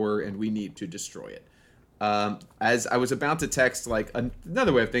of Power, and we need to destroy it. As I was about to text, like,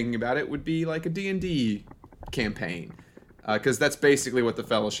 another way of thinking about it would be like a D&D campaign. Because that's basically what the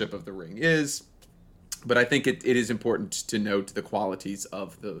Fellowship of the Ring is. But I think it is important to note the qualities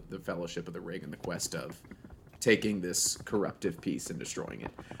of the Fellowship of the Ring and the quest of taking this corruptive piece and destroying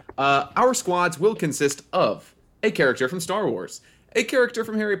it. Our squads will consist of a character from Star Wars, a character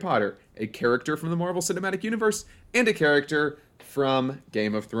from Harry Potter, a character from the Marvel Cinematic Universe, and a character from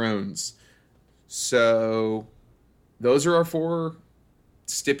Game of Thrones. So those are our 4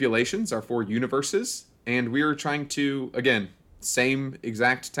 stipulations, our 4 universes, and we are trying to, again, same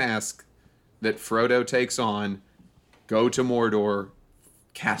exact task that Frodo takes on: go to Mordor,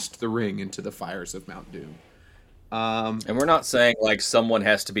 cast the ring into the fires of Mount Doom. And we're not saying like someone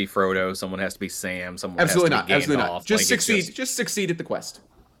has to be Frodo, someone has to be Sam, someone absolutely has to be not, absolutely Gandalf. not. Just Like, succeed. Just succeed at the quest.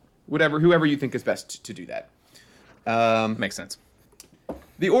 Whoever you think is best to do that. Makes sense.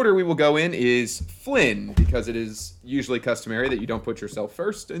 The order we will go in is Flynn, because it is usually customary that you don't put yourself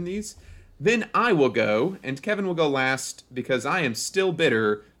first in these. Then I will go, and Kevin will go last, because I am still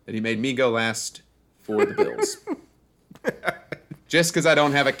bitter that he made me go last for the Bills. Just because I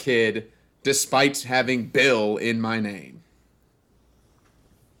don't have a kid, despite having Bill in my name.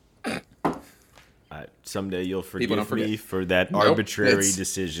 Someday you'll People don't forgive me forget. for that Nope, arbitrary it's-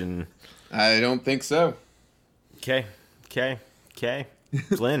 decision. I don't think so. Okay.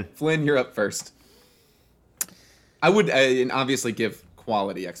 Flynn. Flynn, you're up first. I would and obviously give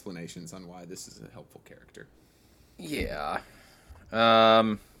quality explanations on why this is a helpful character. Yeah.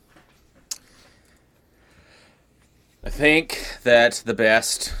 I think that the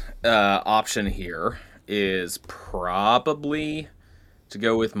best option here is probably to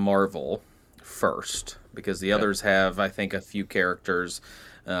go with Marvel first, because the others have, I think, a few characters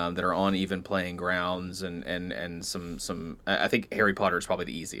that are on even playing grounds, and some. I think Harry Potter is probably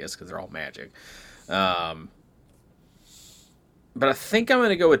the easiest because they're all magic. But I think I'm going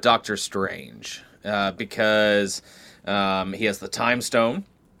to go with Doctor Strange because he has the Time Stone.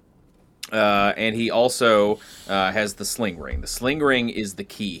 And he also has the sling ring. The sling ring is the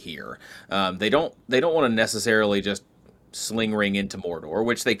key here. They don't want to necessarily just sling ring into Mordor,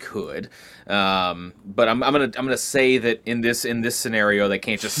 which they could. But I'm gonna say that in this scenario they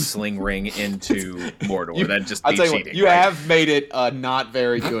can't just sling ring into Mordor. That'd just I'll be tell you cheating. what, you right? have made it a not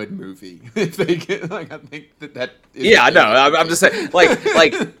very good movie. If they get, like, I think that is Yeah, no, I'm just saying, like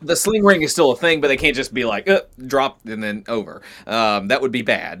the sling ring is still a thing, but they can't just be like drop and then over. That would be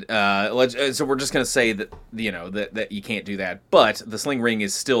bad. So we're just gonna say that that you can't do that. But the sling ring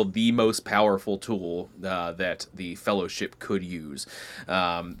is still the most powerful tool that the Fellowship could use.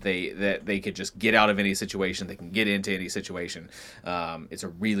 They could just get out of any situation. They can get into any situation. It's a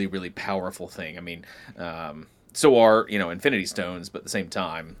really, really powerful thing. I mean, so are Infinity Stones, but at the same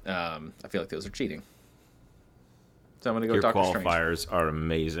time, I feel like those are cheating. So I'm going to go Your with Doctor Strange. qualifiers are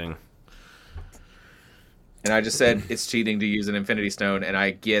amazing. And I just said it's cheating to use an Infinity Stone, and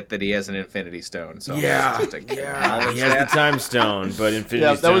I get that he has an Infinity Stone. So Yeah, just acknowledge He has that. the Time Stone, but Infinity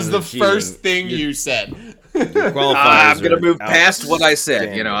Yeah, that was Stones the are cheating. first thing you said. Your qualifiers I'm going to are move past what I said.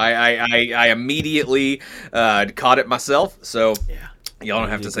 outstanding. I immediately caught it myself, so y'all don't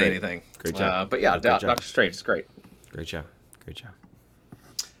have You to did say great. anything. Great job. But yeah, Great job. Doctor Strange is great. Great job.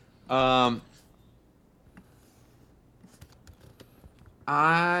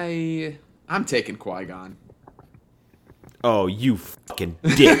 I'm taking Qui-Gon. Oh, you fucking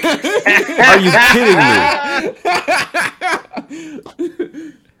dick. Are you kidding me?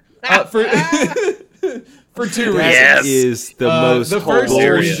 For two reasons. Yes. That is the most the first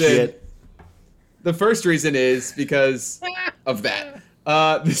bullshit. The first reason is because of that.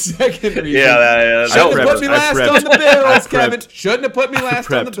 The second reason. that Shouldn't have prepped. put me I last prepped. on the Bills, I prepped. Kevin. Shouldn't have put me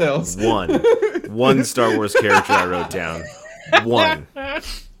last on the Bills. One Star Wars character I wrote down. One.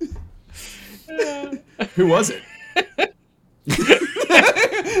 Who was it?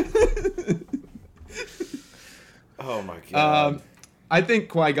 Oh my god. I think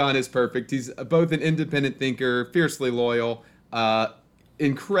Qui-Gon is perfect. He's both an independent thinker, fiercely loyal,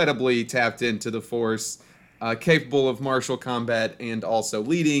 incredibly tapped into the Force, capable of martial combat and also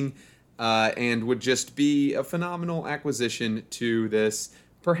leading, and would just be a phenomenal acquisition to this,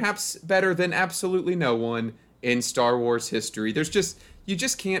 perhaps better than absolutely no one in Star Wars history. You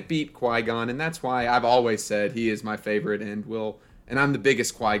just can't beat Qui-Gon, and that's why I've always said he is my favorite, and I'm the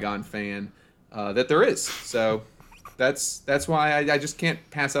biggest Qui-Gon fan that there is. So that's why I just can't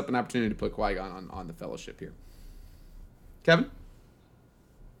pass up an opportunity to put Qui-Gon on the Fellowship here. Kevin?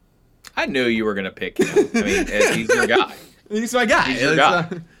 I knew you were going to pick him. I mean, he's your guy. He's my guy. He's your guy.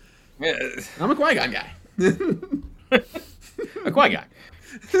 I'm a Qui-Gon guy. A Qui-Gon.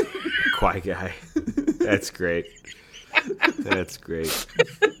 Qui-Guy. That's great. That's great.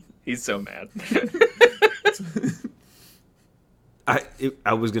 He's so mad.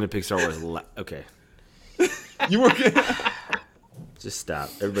 I was gonna pick Star Wars. Okay, You were. just stop.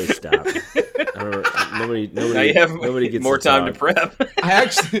 Everybody stop. Nobody Now you have gets more time to talk. prep.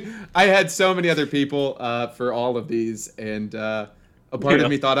 I had so many other people for all of these, and a part of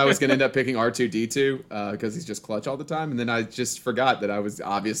me thought I was going to end up picking R2D2 because he's just clutch all the time, and then I just forgot that I was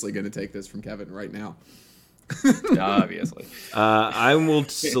obviously going to take this from Kevin right now. Obviously. I will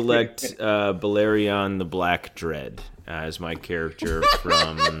select Balerion the Black Dread as my character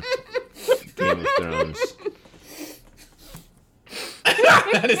from Game of Thrones.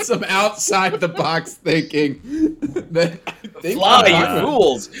 That is some outside the box thinking. That I think Fly, I'm you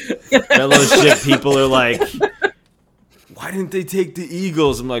fools! Fellowship people are like, why didn't they take the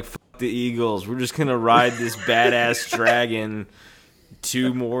Eagles? I'm like, fuck the Eagles. We're just gonna ride this badass dragon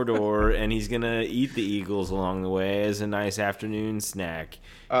to Mordor, and he's gonna eat the Eagles along the way as a nice afternoon snack.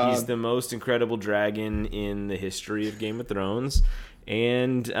 He's the most incredible dragon in the history of Game of Thrones,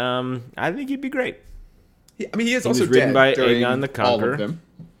 and I think he'd be great. I mean, he is He also was written dead by during Aegon the all Conqueror. of them.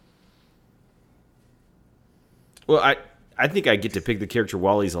 Well, I think I get to pick the character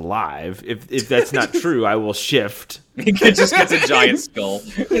while he's alive. If that's not true, I will shift. He just gets a giant skull.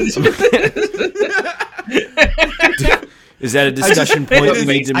 Is that a discussion point we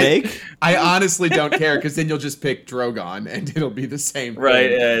need to I- make? I honestly don't care because then you'll just pick Drogon and it'll be the same thing.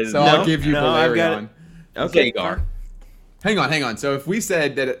 Right, So I'll give you I've got Balerion. it. Okay. Vagar. Hang on. So if we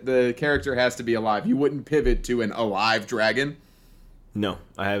said that the character has to be alive, you wouldn't pivot to an alive dragon? No,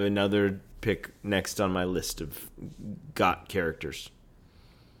 I have another pick next on my list of got characters.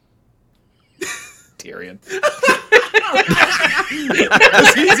 Tyrion.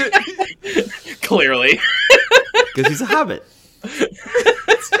 'Cause he's Clearly. Because he's a hobbit.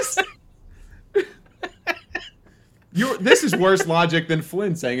 this is worse logic than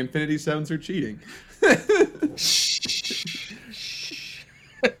Flynn saying Infinity Stones are cheating.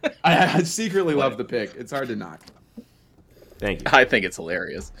 I secretly love the pick. It's hard to knock. Thank you. I think it's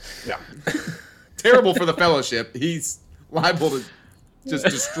hilarious. Yeah. Terrible for the Fellowship. He's liable to just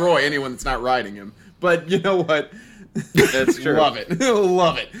destroy anyone that's not riding him. But you know what? That's true. Love it.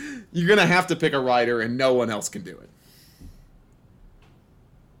 Love it. You're going to have to pick a rider and no one else can do it.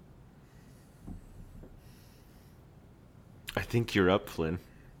 I think you're up, Flynn.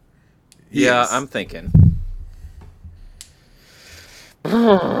 Yeah, Yes. I'm thinking.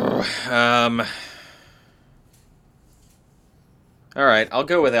 All right, I'll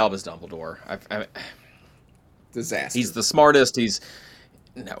go with Albus Dumbledore. Disaster. He's the smartest. He's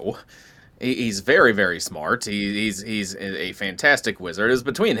very, very smart. He's a fantastic wizard. It was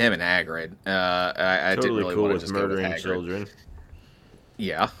between him and Hagrid. I didn't Totally really cool want to with just go with murdering Hagrid. children.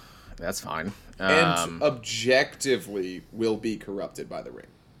 Yeah, that's fine. and objectively will be corrupted by the ring.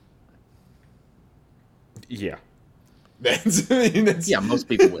 Yeah. That's Yeah, most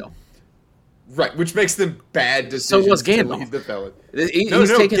people will. right, which makes them bad decisions. was to Gandalf. lead the felon.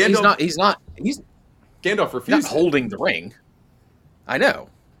 Gandalf. He's Gandalf not refused. holding the ring. I know.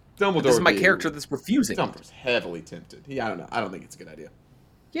 Dumbledore. This is my would be- character that's refusing. Dumbledore's heavily tempted. I don't know. I don't think it's a good idea.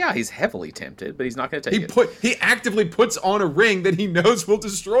 Yeah, he's heavily tempted, but he's not going to take it. He actively puts on a ring that he knows will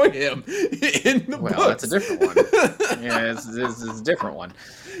destroy him in the Well, books. that's a different one. Yeah, it's a different one.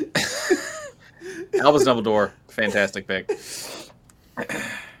 Albus Dumbledore, fantastic pick.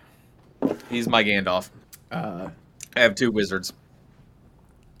 He's my Gandalf. I have two wizards.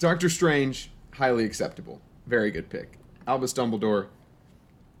 Doctor Strange, highly acceptable. Very good pick. Albus Dumbledore.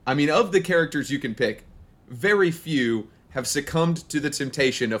 I mean, of the characters you can pick, very few have succumbed to the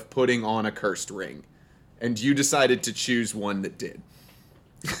temptation of putting on a cursed ring. And you decided to choose one that did.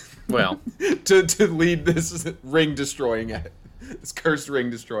 Well, to lead this this cursed ring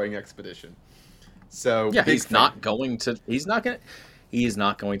destroying expedition. So yeah, big he's fan. not going to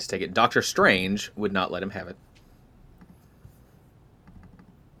take it. Doctor Strange would not let him have it.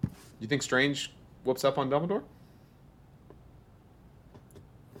 You think Strange whoops up on Dumbledore?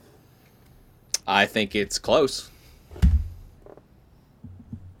 I think it's close.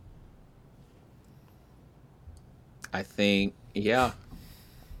 I think, yeah.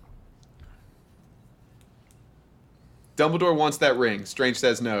 Dumbledore wants that ring. Strange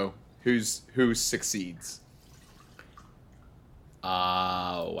says no. Who succeeds?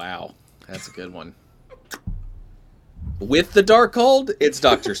 Wow. That's a good one. With the Darkhold, it's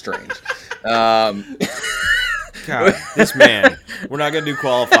Doctor Strange. God, this man. We're not gonna do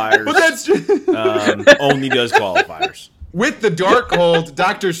qualifiers. But that's true. Only does qualifiers. with the Darkhold,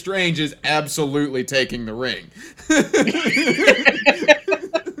 Doctor Strange is absolutely taking the ring.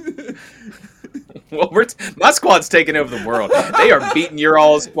 Well, my squad's taking over the world. They are beating your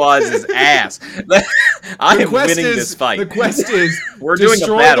all squad's ass. I am winning this fight. The quest is we're doing a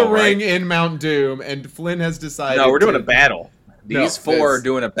destroy battle, the ring right? in Mount Doom, and Flynn has decided. No, we're doing a battle. These No, four are this-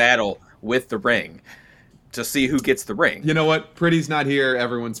 doing a battle with the ring to see who gets the ring. You know what? Pretty's not here.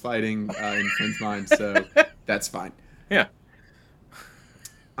 Everyone's fighting in Flynn's mind, so that's fine. Yeah.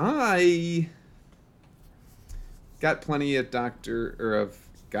 I got plenty of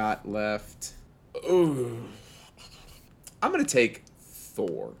got left. Ooh. I'm gonna take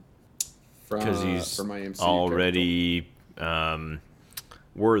Thor Because he's for my MCU already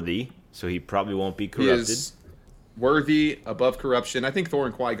worthy, so he probably won't be He corrupted. is worthy, above corruption. I think Thor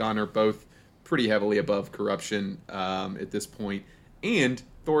and Qui-Gon are both pretty heavily above corruption at this point. And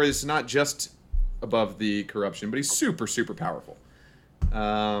Thor is not just above the corruption, but he's super, super powerful.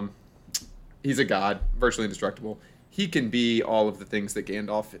 He's a god, virtually indestructible. He can be all of the things that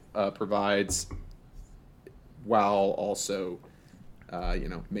Gandalf provides, while also,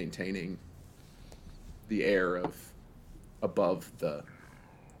 maintaining the air of above the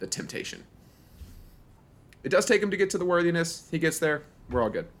temptation. It does take him to get to the worthiness. He gets there. We're all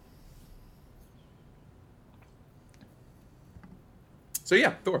good. So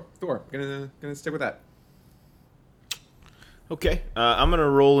yeah, Thor. Gonna stick with that. Okay, I'm gonna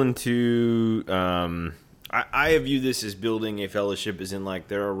roll into. I view this as building a fellowship, as in like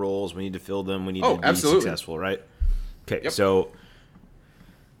there are roles we need to fill them. We need to be absolutely. successful, right? Okay, Yep. so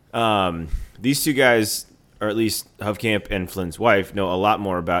these two guys, or at least Hovkamp and Flynn's wife, know a lot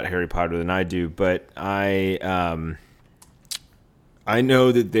more about Harry Potter than I do. But I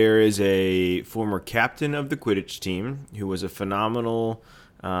know that there is a former captain of the Quidditch team who was a phenomenal.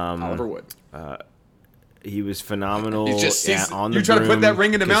 Oliver Wood. He was phenomenal You just on the you try to put broom, that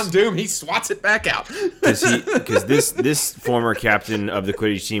ring into 'cause- Mount Doom, he swats it back out. because this former captain of the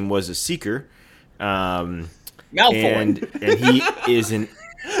Quidditch team was a seeker, Malfoy. and he is an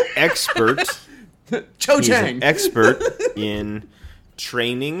expert. Cho He's Chang. an expert in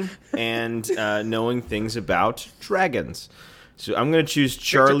training and knowing things about dragons. So I'm going to choose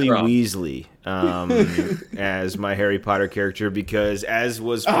Charlie Kron. Weasley as my Harry Potter character because, as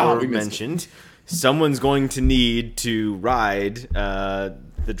was we missed mentioned, someone's going to need to ride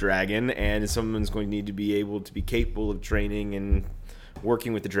the dragon, and someone's going to need to be able to be capable of training and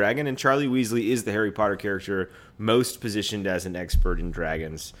working with the dragon. And Charlie Weasley is the Harry Potter character most positioned as an expert in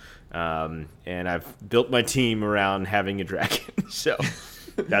dragons. And I've built my team around having a dragon, so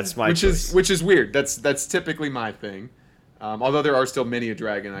that's my choice. Which is weird. That's typically my thing. Although there are still many a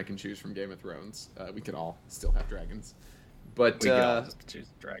dragon I can choose from Game of Thrones. We could all still have dragons. But We can all just choose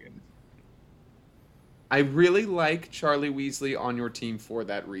the dragon. I really like Charlie Weasley on your team for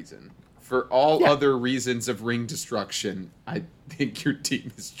that reason. For all other reasons of ring destruction, I think your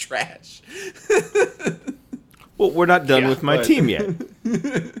team is trash. Well, we're not done with my but- team yet.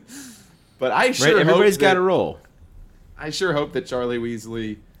 But I sure Right? Everybody's hope got to that, roll. I sure hope that Charlie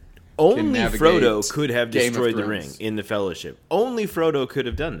Weasley Only navigate Frodo could have Game of destroyed the ring Thrones. in the Fellowship. Only Frodo could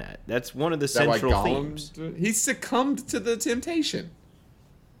have done that. That's one of the Is that why central Gollum themes. he succumbed to the temptation.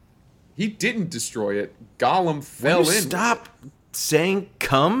 He didn't destroy it. Gollum fell Will you in. stop saying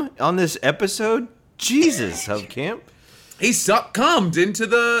 "come" on this episode? Jesus, Hovkamp. He succumbed into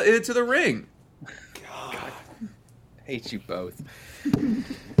the ring. Hate you both.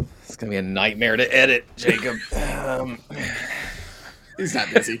 It's gonna be a nightmare to edit, Jacob. He's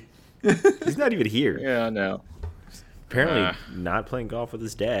not busy. He's not even here. Yeah, I know. Apparently, not playing golf with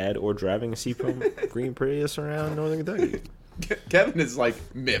his dad or driving a Seafoam Green Prius around Northern Kentucky. Kevin is like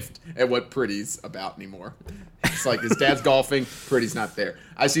miffed at what Pretty's about anymore. It's like his dad's golfing, Pretty's not there.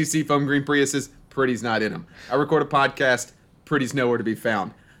 I see Seafoam Green Priuses, Pretty's not in them. I record a podcast, Pretty's nowhere to be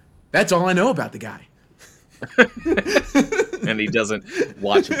found. That's all I know about the guy. And he doesn't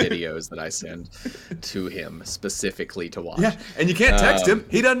watch videos that I send to him specifically to watch. Yeah, and you can't text him.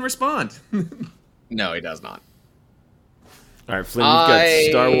 He doesn't respond. No, he does not. All right, Flynn, we've got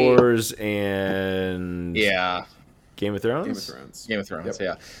Star Wars and Yeah, Game of Thrones. Game of Thrones. Game of Thrones. Yep.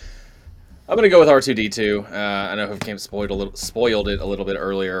 Yeah, I'm gonna go with R2D2. I know Hovkamp spoiled it a little bit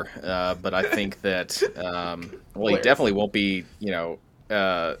earlier, but I think that he definitely won't be.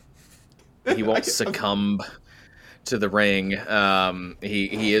 He won't succumb to the ring.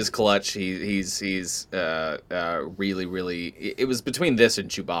 He is clutch. He's really, really. It was between this and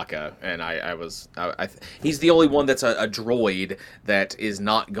Chewbacca, and he's the only one that's a droid that is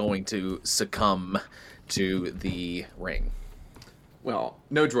not going to succumb to the ring. Well,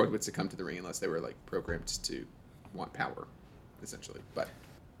 no droid would succumb to the ring unless they were like programmed to want power, essentially. But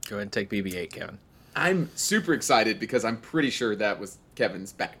Go ahead and take BB-8, Kevin. I'm super excited because I'm pretty sure that was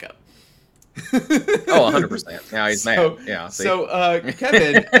Kevin's backup. Oh, 100%. Now he's mad. Yeah. See? So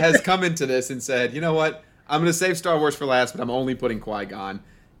Kevin has come into this and said, you know what? I'm going to save Star Wars for last, but I'm only putting Qui-Gon.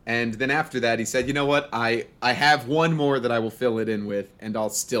 And then after that, he said, you know what? I have one more that I will fill it in with, and I'll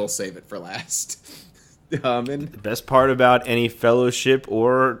still save it for last. And The best part about any fellowship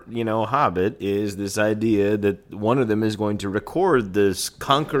or, Hobbit is this idea that one of them is going to record this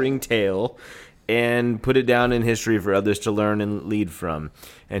conquering tale and put it down in history for others to learn and lead from.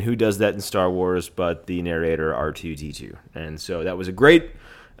 And who does that in Star Wars but the narrator R2-D2? And so that was a great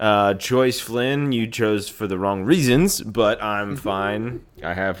choice, Flynn. You chose for the wrong reasons, but I'm fine.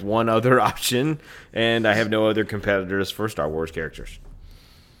 I have one other option, and I have no other competitors for Star Wars characters.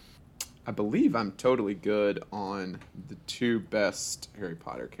 I believe I'm totally good on the two best Harry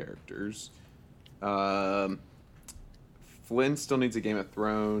Potter characters. Flynn still needs a Game of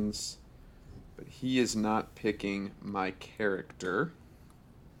Thrones, but he is not picking my character.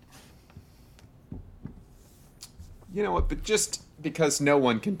 You know what? But just because no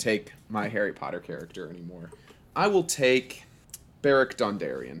one can take my Harry Potter character anymore, I will take Beric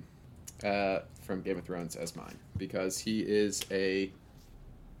Dondarrion from Game of Thrones as mine, because he is a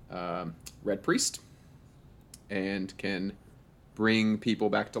Red Priest and can bring people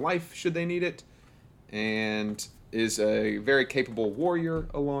back to life should they need it, and is a very capable warrior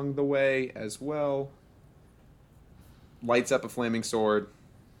along the way as well. Lights up a flaming sword.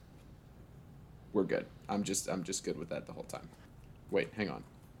 We're good. I'm just good with that the whole time. Wait, hang on.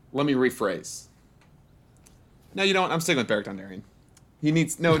 Let me rephrase. No, you don't. I'm sticking with Beric Dondarrion. He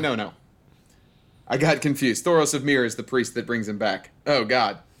needs no. I got confused. Thoros of Myr is the priest that brings him back. Oh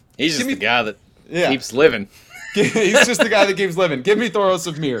God. He's just the guy that Yeah. keeps living. He's just the guy that keeps living. Give me Thoros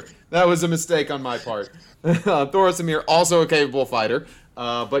of Myr. That was a mistake on my part. Thoros of Myr, also a capable fighter,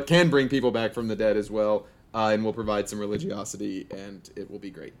 but can bring people back from the dead as well, and will provide some religiosity, and it will be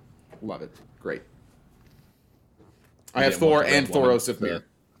great. Love it. Great. I have didn't want Thor the red and woman Thoros of Myr.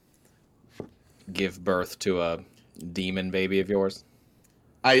 Give birth to a demon baby of yours.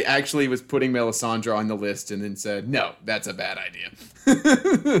 I actually was putting Melisandre on the list and then said, no, that's a bad idea.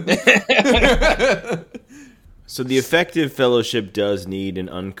 So the effective fellowship does need an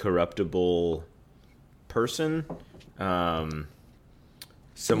uncorruptible person, someone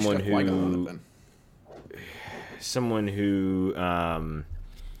Shut Qui-Gon up, who.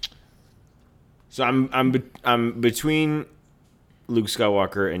 So I'm between Luke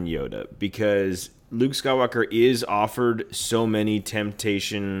Skywalker and Yoda, because Luke Skywalker is offered so many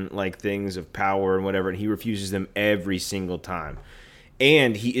temptation-like things of power and whatever, and he refuses them every single time.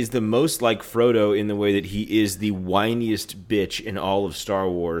 And he is the most like Frodo in the way that he is the whiniest bitch in all of Star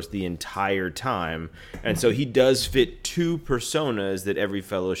Wars the entire time. And so he does fit two personas that every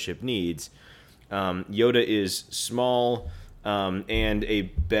fellowship needs. Yoda is small and a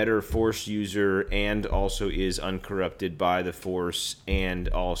better Force user, and also is uncorrupted by the Force, and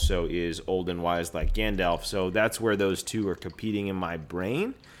also is old and wise like Gandalf. So that's where those two are competing in my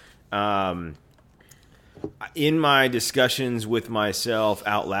brain. In my discussions with myself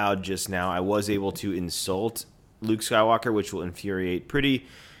out loud just now, I was able to insult Luke Skywalker, which will infuriate Pretty.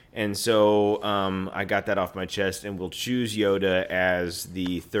 And so I got that off my chest, and will choose Yoda as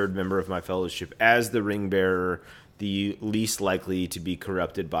the third member of my fellowship, as the ring bearer, the least likely to be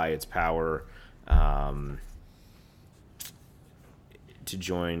corrupted by its power, to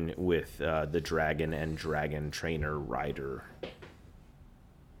join with the dragon and dragon trainer rider,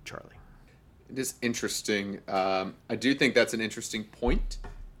 Charlie. It is interesting. I do think that's an interesting point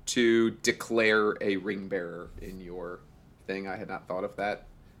to declare a ring bearer in your thing. I had not thought of that.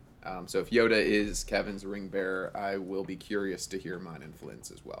 So if Yoda is Kevin's ring bearer, I will be curious to hear mine and Flynn's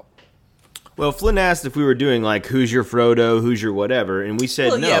as well. Well, Flynn asked if we were doing like who's your Frodo, who's your whatever, and we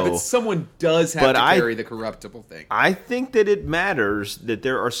said no. Yeah, but someone does have to carry the corruptible thing. I think that it matters that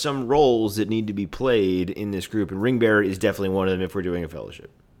there are some roles that need to be played in this group, and ring bearer is definitely one of them if we're doing a fellowship.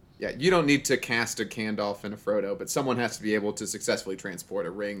 Yeah, you don't need to cast a Gandalf and a Frodo, but someone has to be able to successfully transport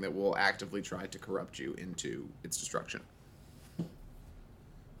a ring that will actively try to corrupt you into its destruction.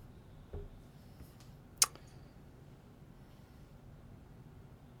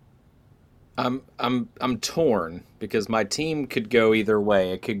 I'm torn, because my team could go either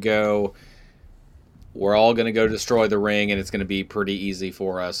way. It could go, we're all going to go destroy the ring and it's going to be pretty easy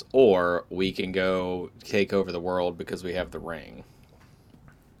for us, or we can go take over the world because we have the ring.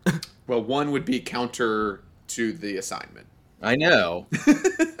 Well, one would be counter to the assignment. I know.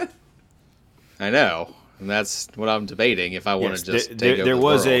 I know. And that's what I'm debating, if I want to just take over there the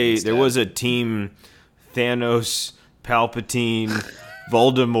was world a instead. there was a team Thanos, Palpatine,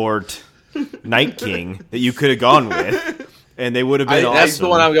 Voldemort, Night King that you could have gone with, and they would have been awesome. That's the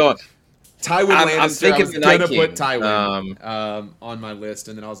one I'm going. Tywin Lannister, I'm thinking I was the Night gonna King. put Tywin on my list,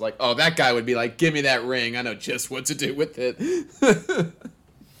 and then I was like, oh, that guy would be like, give me that ring. I know just what to do with it.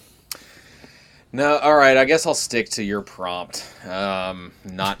 No, all right. I guess I'll stick to your prompt.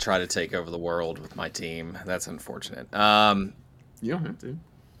 Not try to take over the world with my team. That's unfortunate. You don't have to.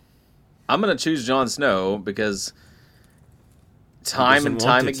 I'm going to choose Jon Snow because time and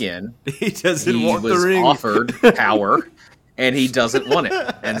time again, he doesn't he want the was ring. offered power, and he doesn't want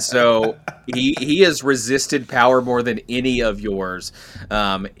it. And so he has resisted power more than any of yours.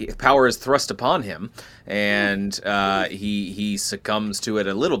 Power is thrust upon him, and he succumbs to it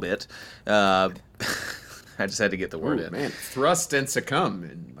a little bit. I just had to get the word in. Man, thrust and succumb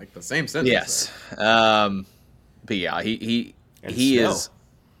in like the same sentence. Yes. But yeah, he And is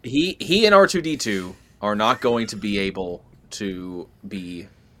he and R2D2 are not going to be able to be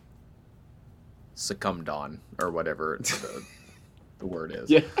succumbed on or whatever the word is.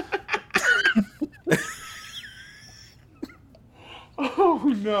 Yeah.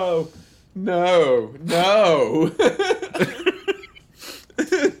 Oh no. No.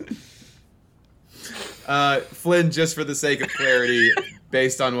 Flynn, just for the sake of clarity,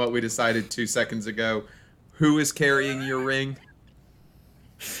 based on what we decided 2 seconds ago, who is carrying your ring?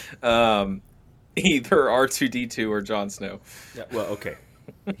 Either R2D2 or Jon Snow. Yeah, well, okay.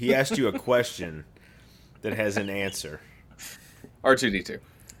 He asked you a question that has an answer. R2D2.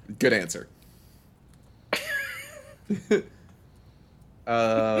 Good answer.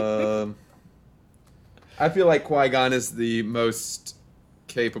 I feel like Qui-Gon is the most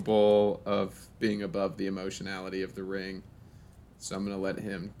capable of being above the emotionality of the ring, so I'm going to let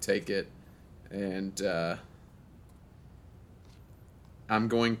him take it, and I'm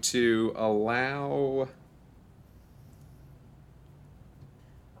going to allow...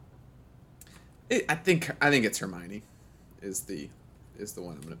 I think it's Hermione is the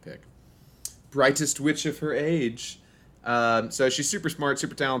one I'm going to pick. Brightest witch of her age. So she's super smart,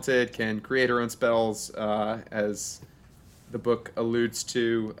 super talented, can create her own spells, as the book alludes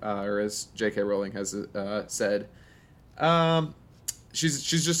to, or as J.K. Rowling has said. She's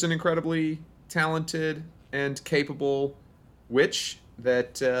just an incredibly talented and capable witch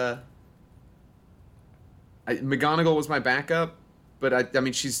that McGonagall was my backup, but I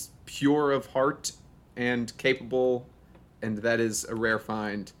mean she's pure of heart and capable, and that is a rare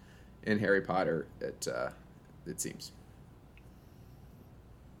find in Harry Potter. It seems.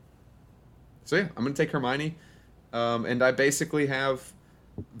 So yeah, I'm gonna take Hermione, and I basically have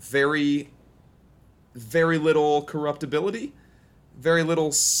very, very little corruptibility, very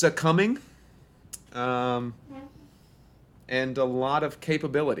little succumbing, and a lot of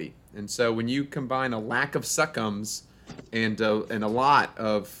capability. And so when you combine a lack of succumbs and a lot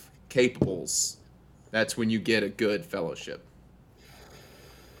of capables, that's when you get a good fellowship.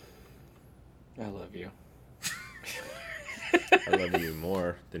 I love you. I love you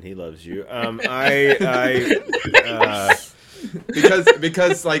more than he loves you.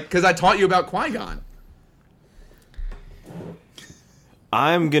 Because I taught you about Qui-Gon.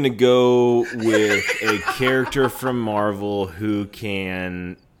 I'm going to go with a character from Marvel who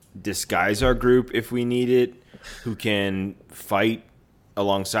can disguise our group if we need it, who can fight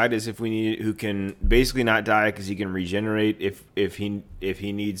alongside us if we need it, who can basically not die because he can regenerate if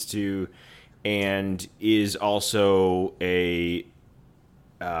he needs to, and is also a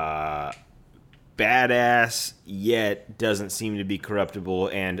badass yet doesn't seem to be corruptible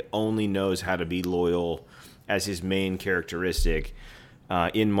and only knows how to be loyal as his main characteristic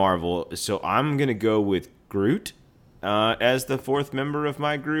in Marvel. So I'm going to go with Groot as the fourth member of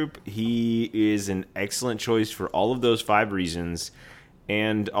my group. He is an excellent choice for all of those 5 reasons.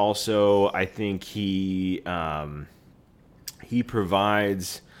 And also, I think he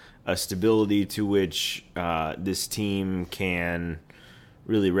provides a stability to which this team can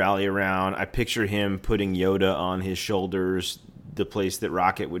really rally around. I picture him putting Yoda on his shoulders, the place that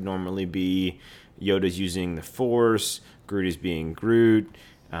Rocket would normally be. Yoda's using the Force. Groot is being Groot.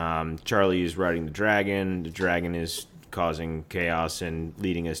 Charlie is riding the dragon. The dragon is causing chaos and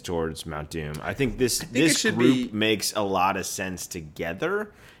leading us towards Mount Doom. I think this group makes a lot of sense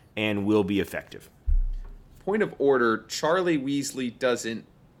together and will be effective. Point of order, Charlie Weasley doesn't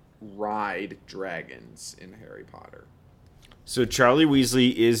ride dragons in Harry Potter. So Charlie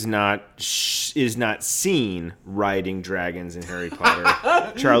Weasley is not seen riding dragons in Harry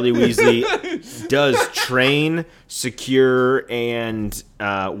Potter. Charlie Weasley does train, secure, and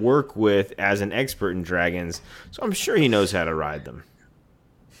work with as an expert in dragons. So I'm sure he knows how to ride them.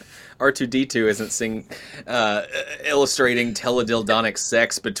 R2-D2 isn't illustrating teledildonic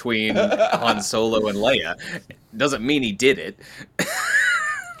sex between Han Solo and Leia, doesn't mean he did it.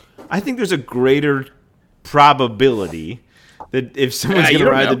 I think there's a greater probability that if someone's going to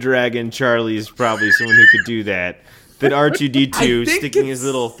ride the dragon, Charlie's probably someone who could do that. That R2-D2 sticking his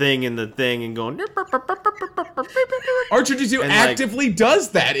little thing in the thing and going... R2-D2 and actively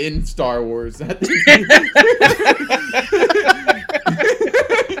does that in Star Wars.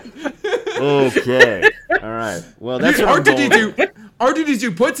 Okay. All right. Well, that's what I'm going with.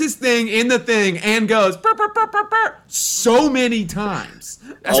 R2-D2 puts his thing in the thing and goes burr, burr, burr, burr, burr, so many times.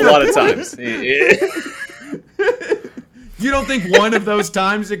 A lot of times. You don't think one of those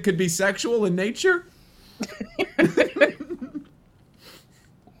times it could be sexual in nature?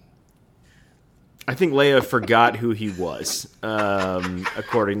 I think Leia forgot who he was,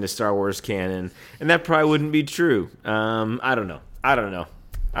 according to Star Wars canon, and that probably wouldn't be true. I don't know.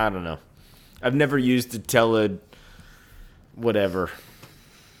 I've never used the whatever.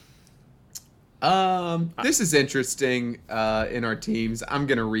 This is interesting in our teams. I'm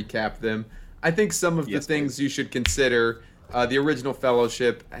going to recap them. I think some of the things you should consider, the original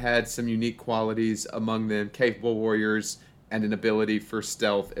Fellowship had some unique qualities, among them capable warriors and an ability for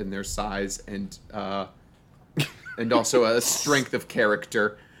stealth in their size and also a strength of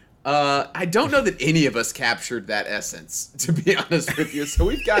character. I don't know that any of us captured that essence, to be honest with you. So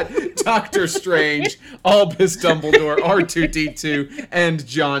we've got Doctor Strange, Albus Dumbledore, R2-D2, and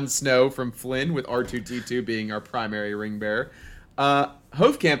Jon Snow from Flynn, with R2-D2 being our primary ring bearer.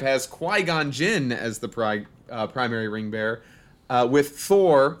 Hofkamp has Qui-Gon Jinn as the primary ring bearer, with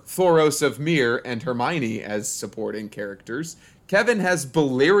Thor, Thoros of Myr, and Hermione as supporting characters. Kevin has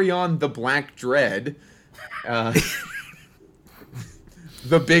Balerion the Black Dread,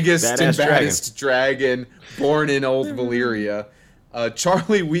 the biggest and baddest dragon born in old Valyria.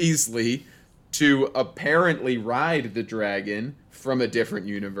 Charlie Weasley to apparently ride the dragon from a different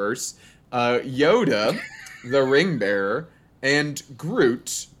universe. Yoda, the ring bearer, and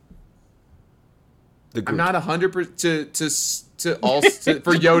Groot. I'm not 100%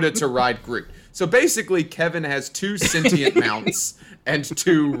 for Yoda to ride Groot. So basically, Kevin has 2 sentient mounts and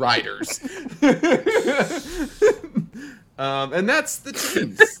 2 riders. And that's the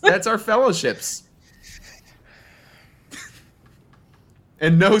teams. That's our fellowships.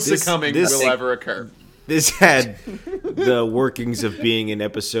 And no succumbing will ever occur. This had the workings of being an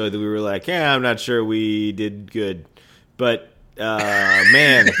episode that we were like, yeah, I'm not sure we did good. But,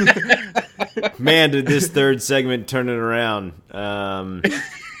 man, did this third segment turn it around.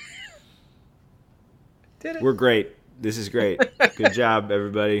 We're great. This is great. Good job,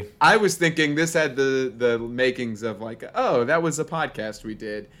 everybody. I was thinking this had the makings of like, oh, that was a podcast we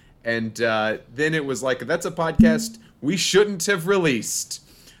did. And then it was like, that's a podcast we shouldn't have released.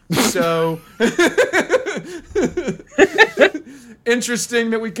 So,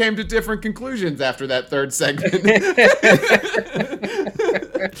 interesting that we came to different conclusions after that third segment.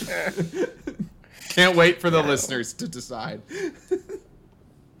 Can't wait for the listeners to decide.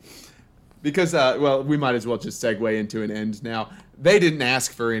 Because, well, we might as well just segue into an end now. They didn't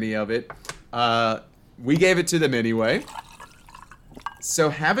ask for any of it. We gave it to them anyway. So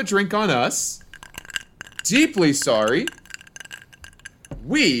have a drink on us. Deeply sorry.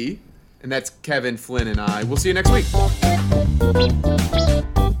 We, and that's Kevin, Flynn, and I, we'll see you next week. Went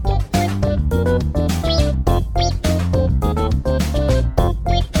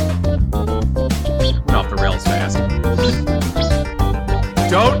off the rails fast.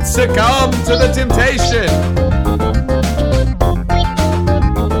 Don't succumb to the temptation.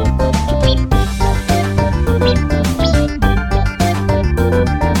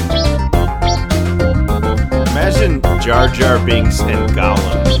 Imagine Jar Jar Binks and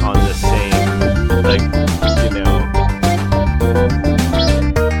Gollum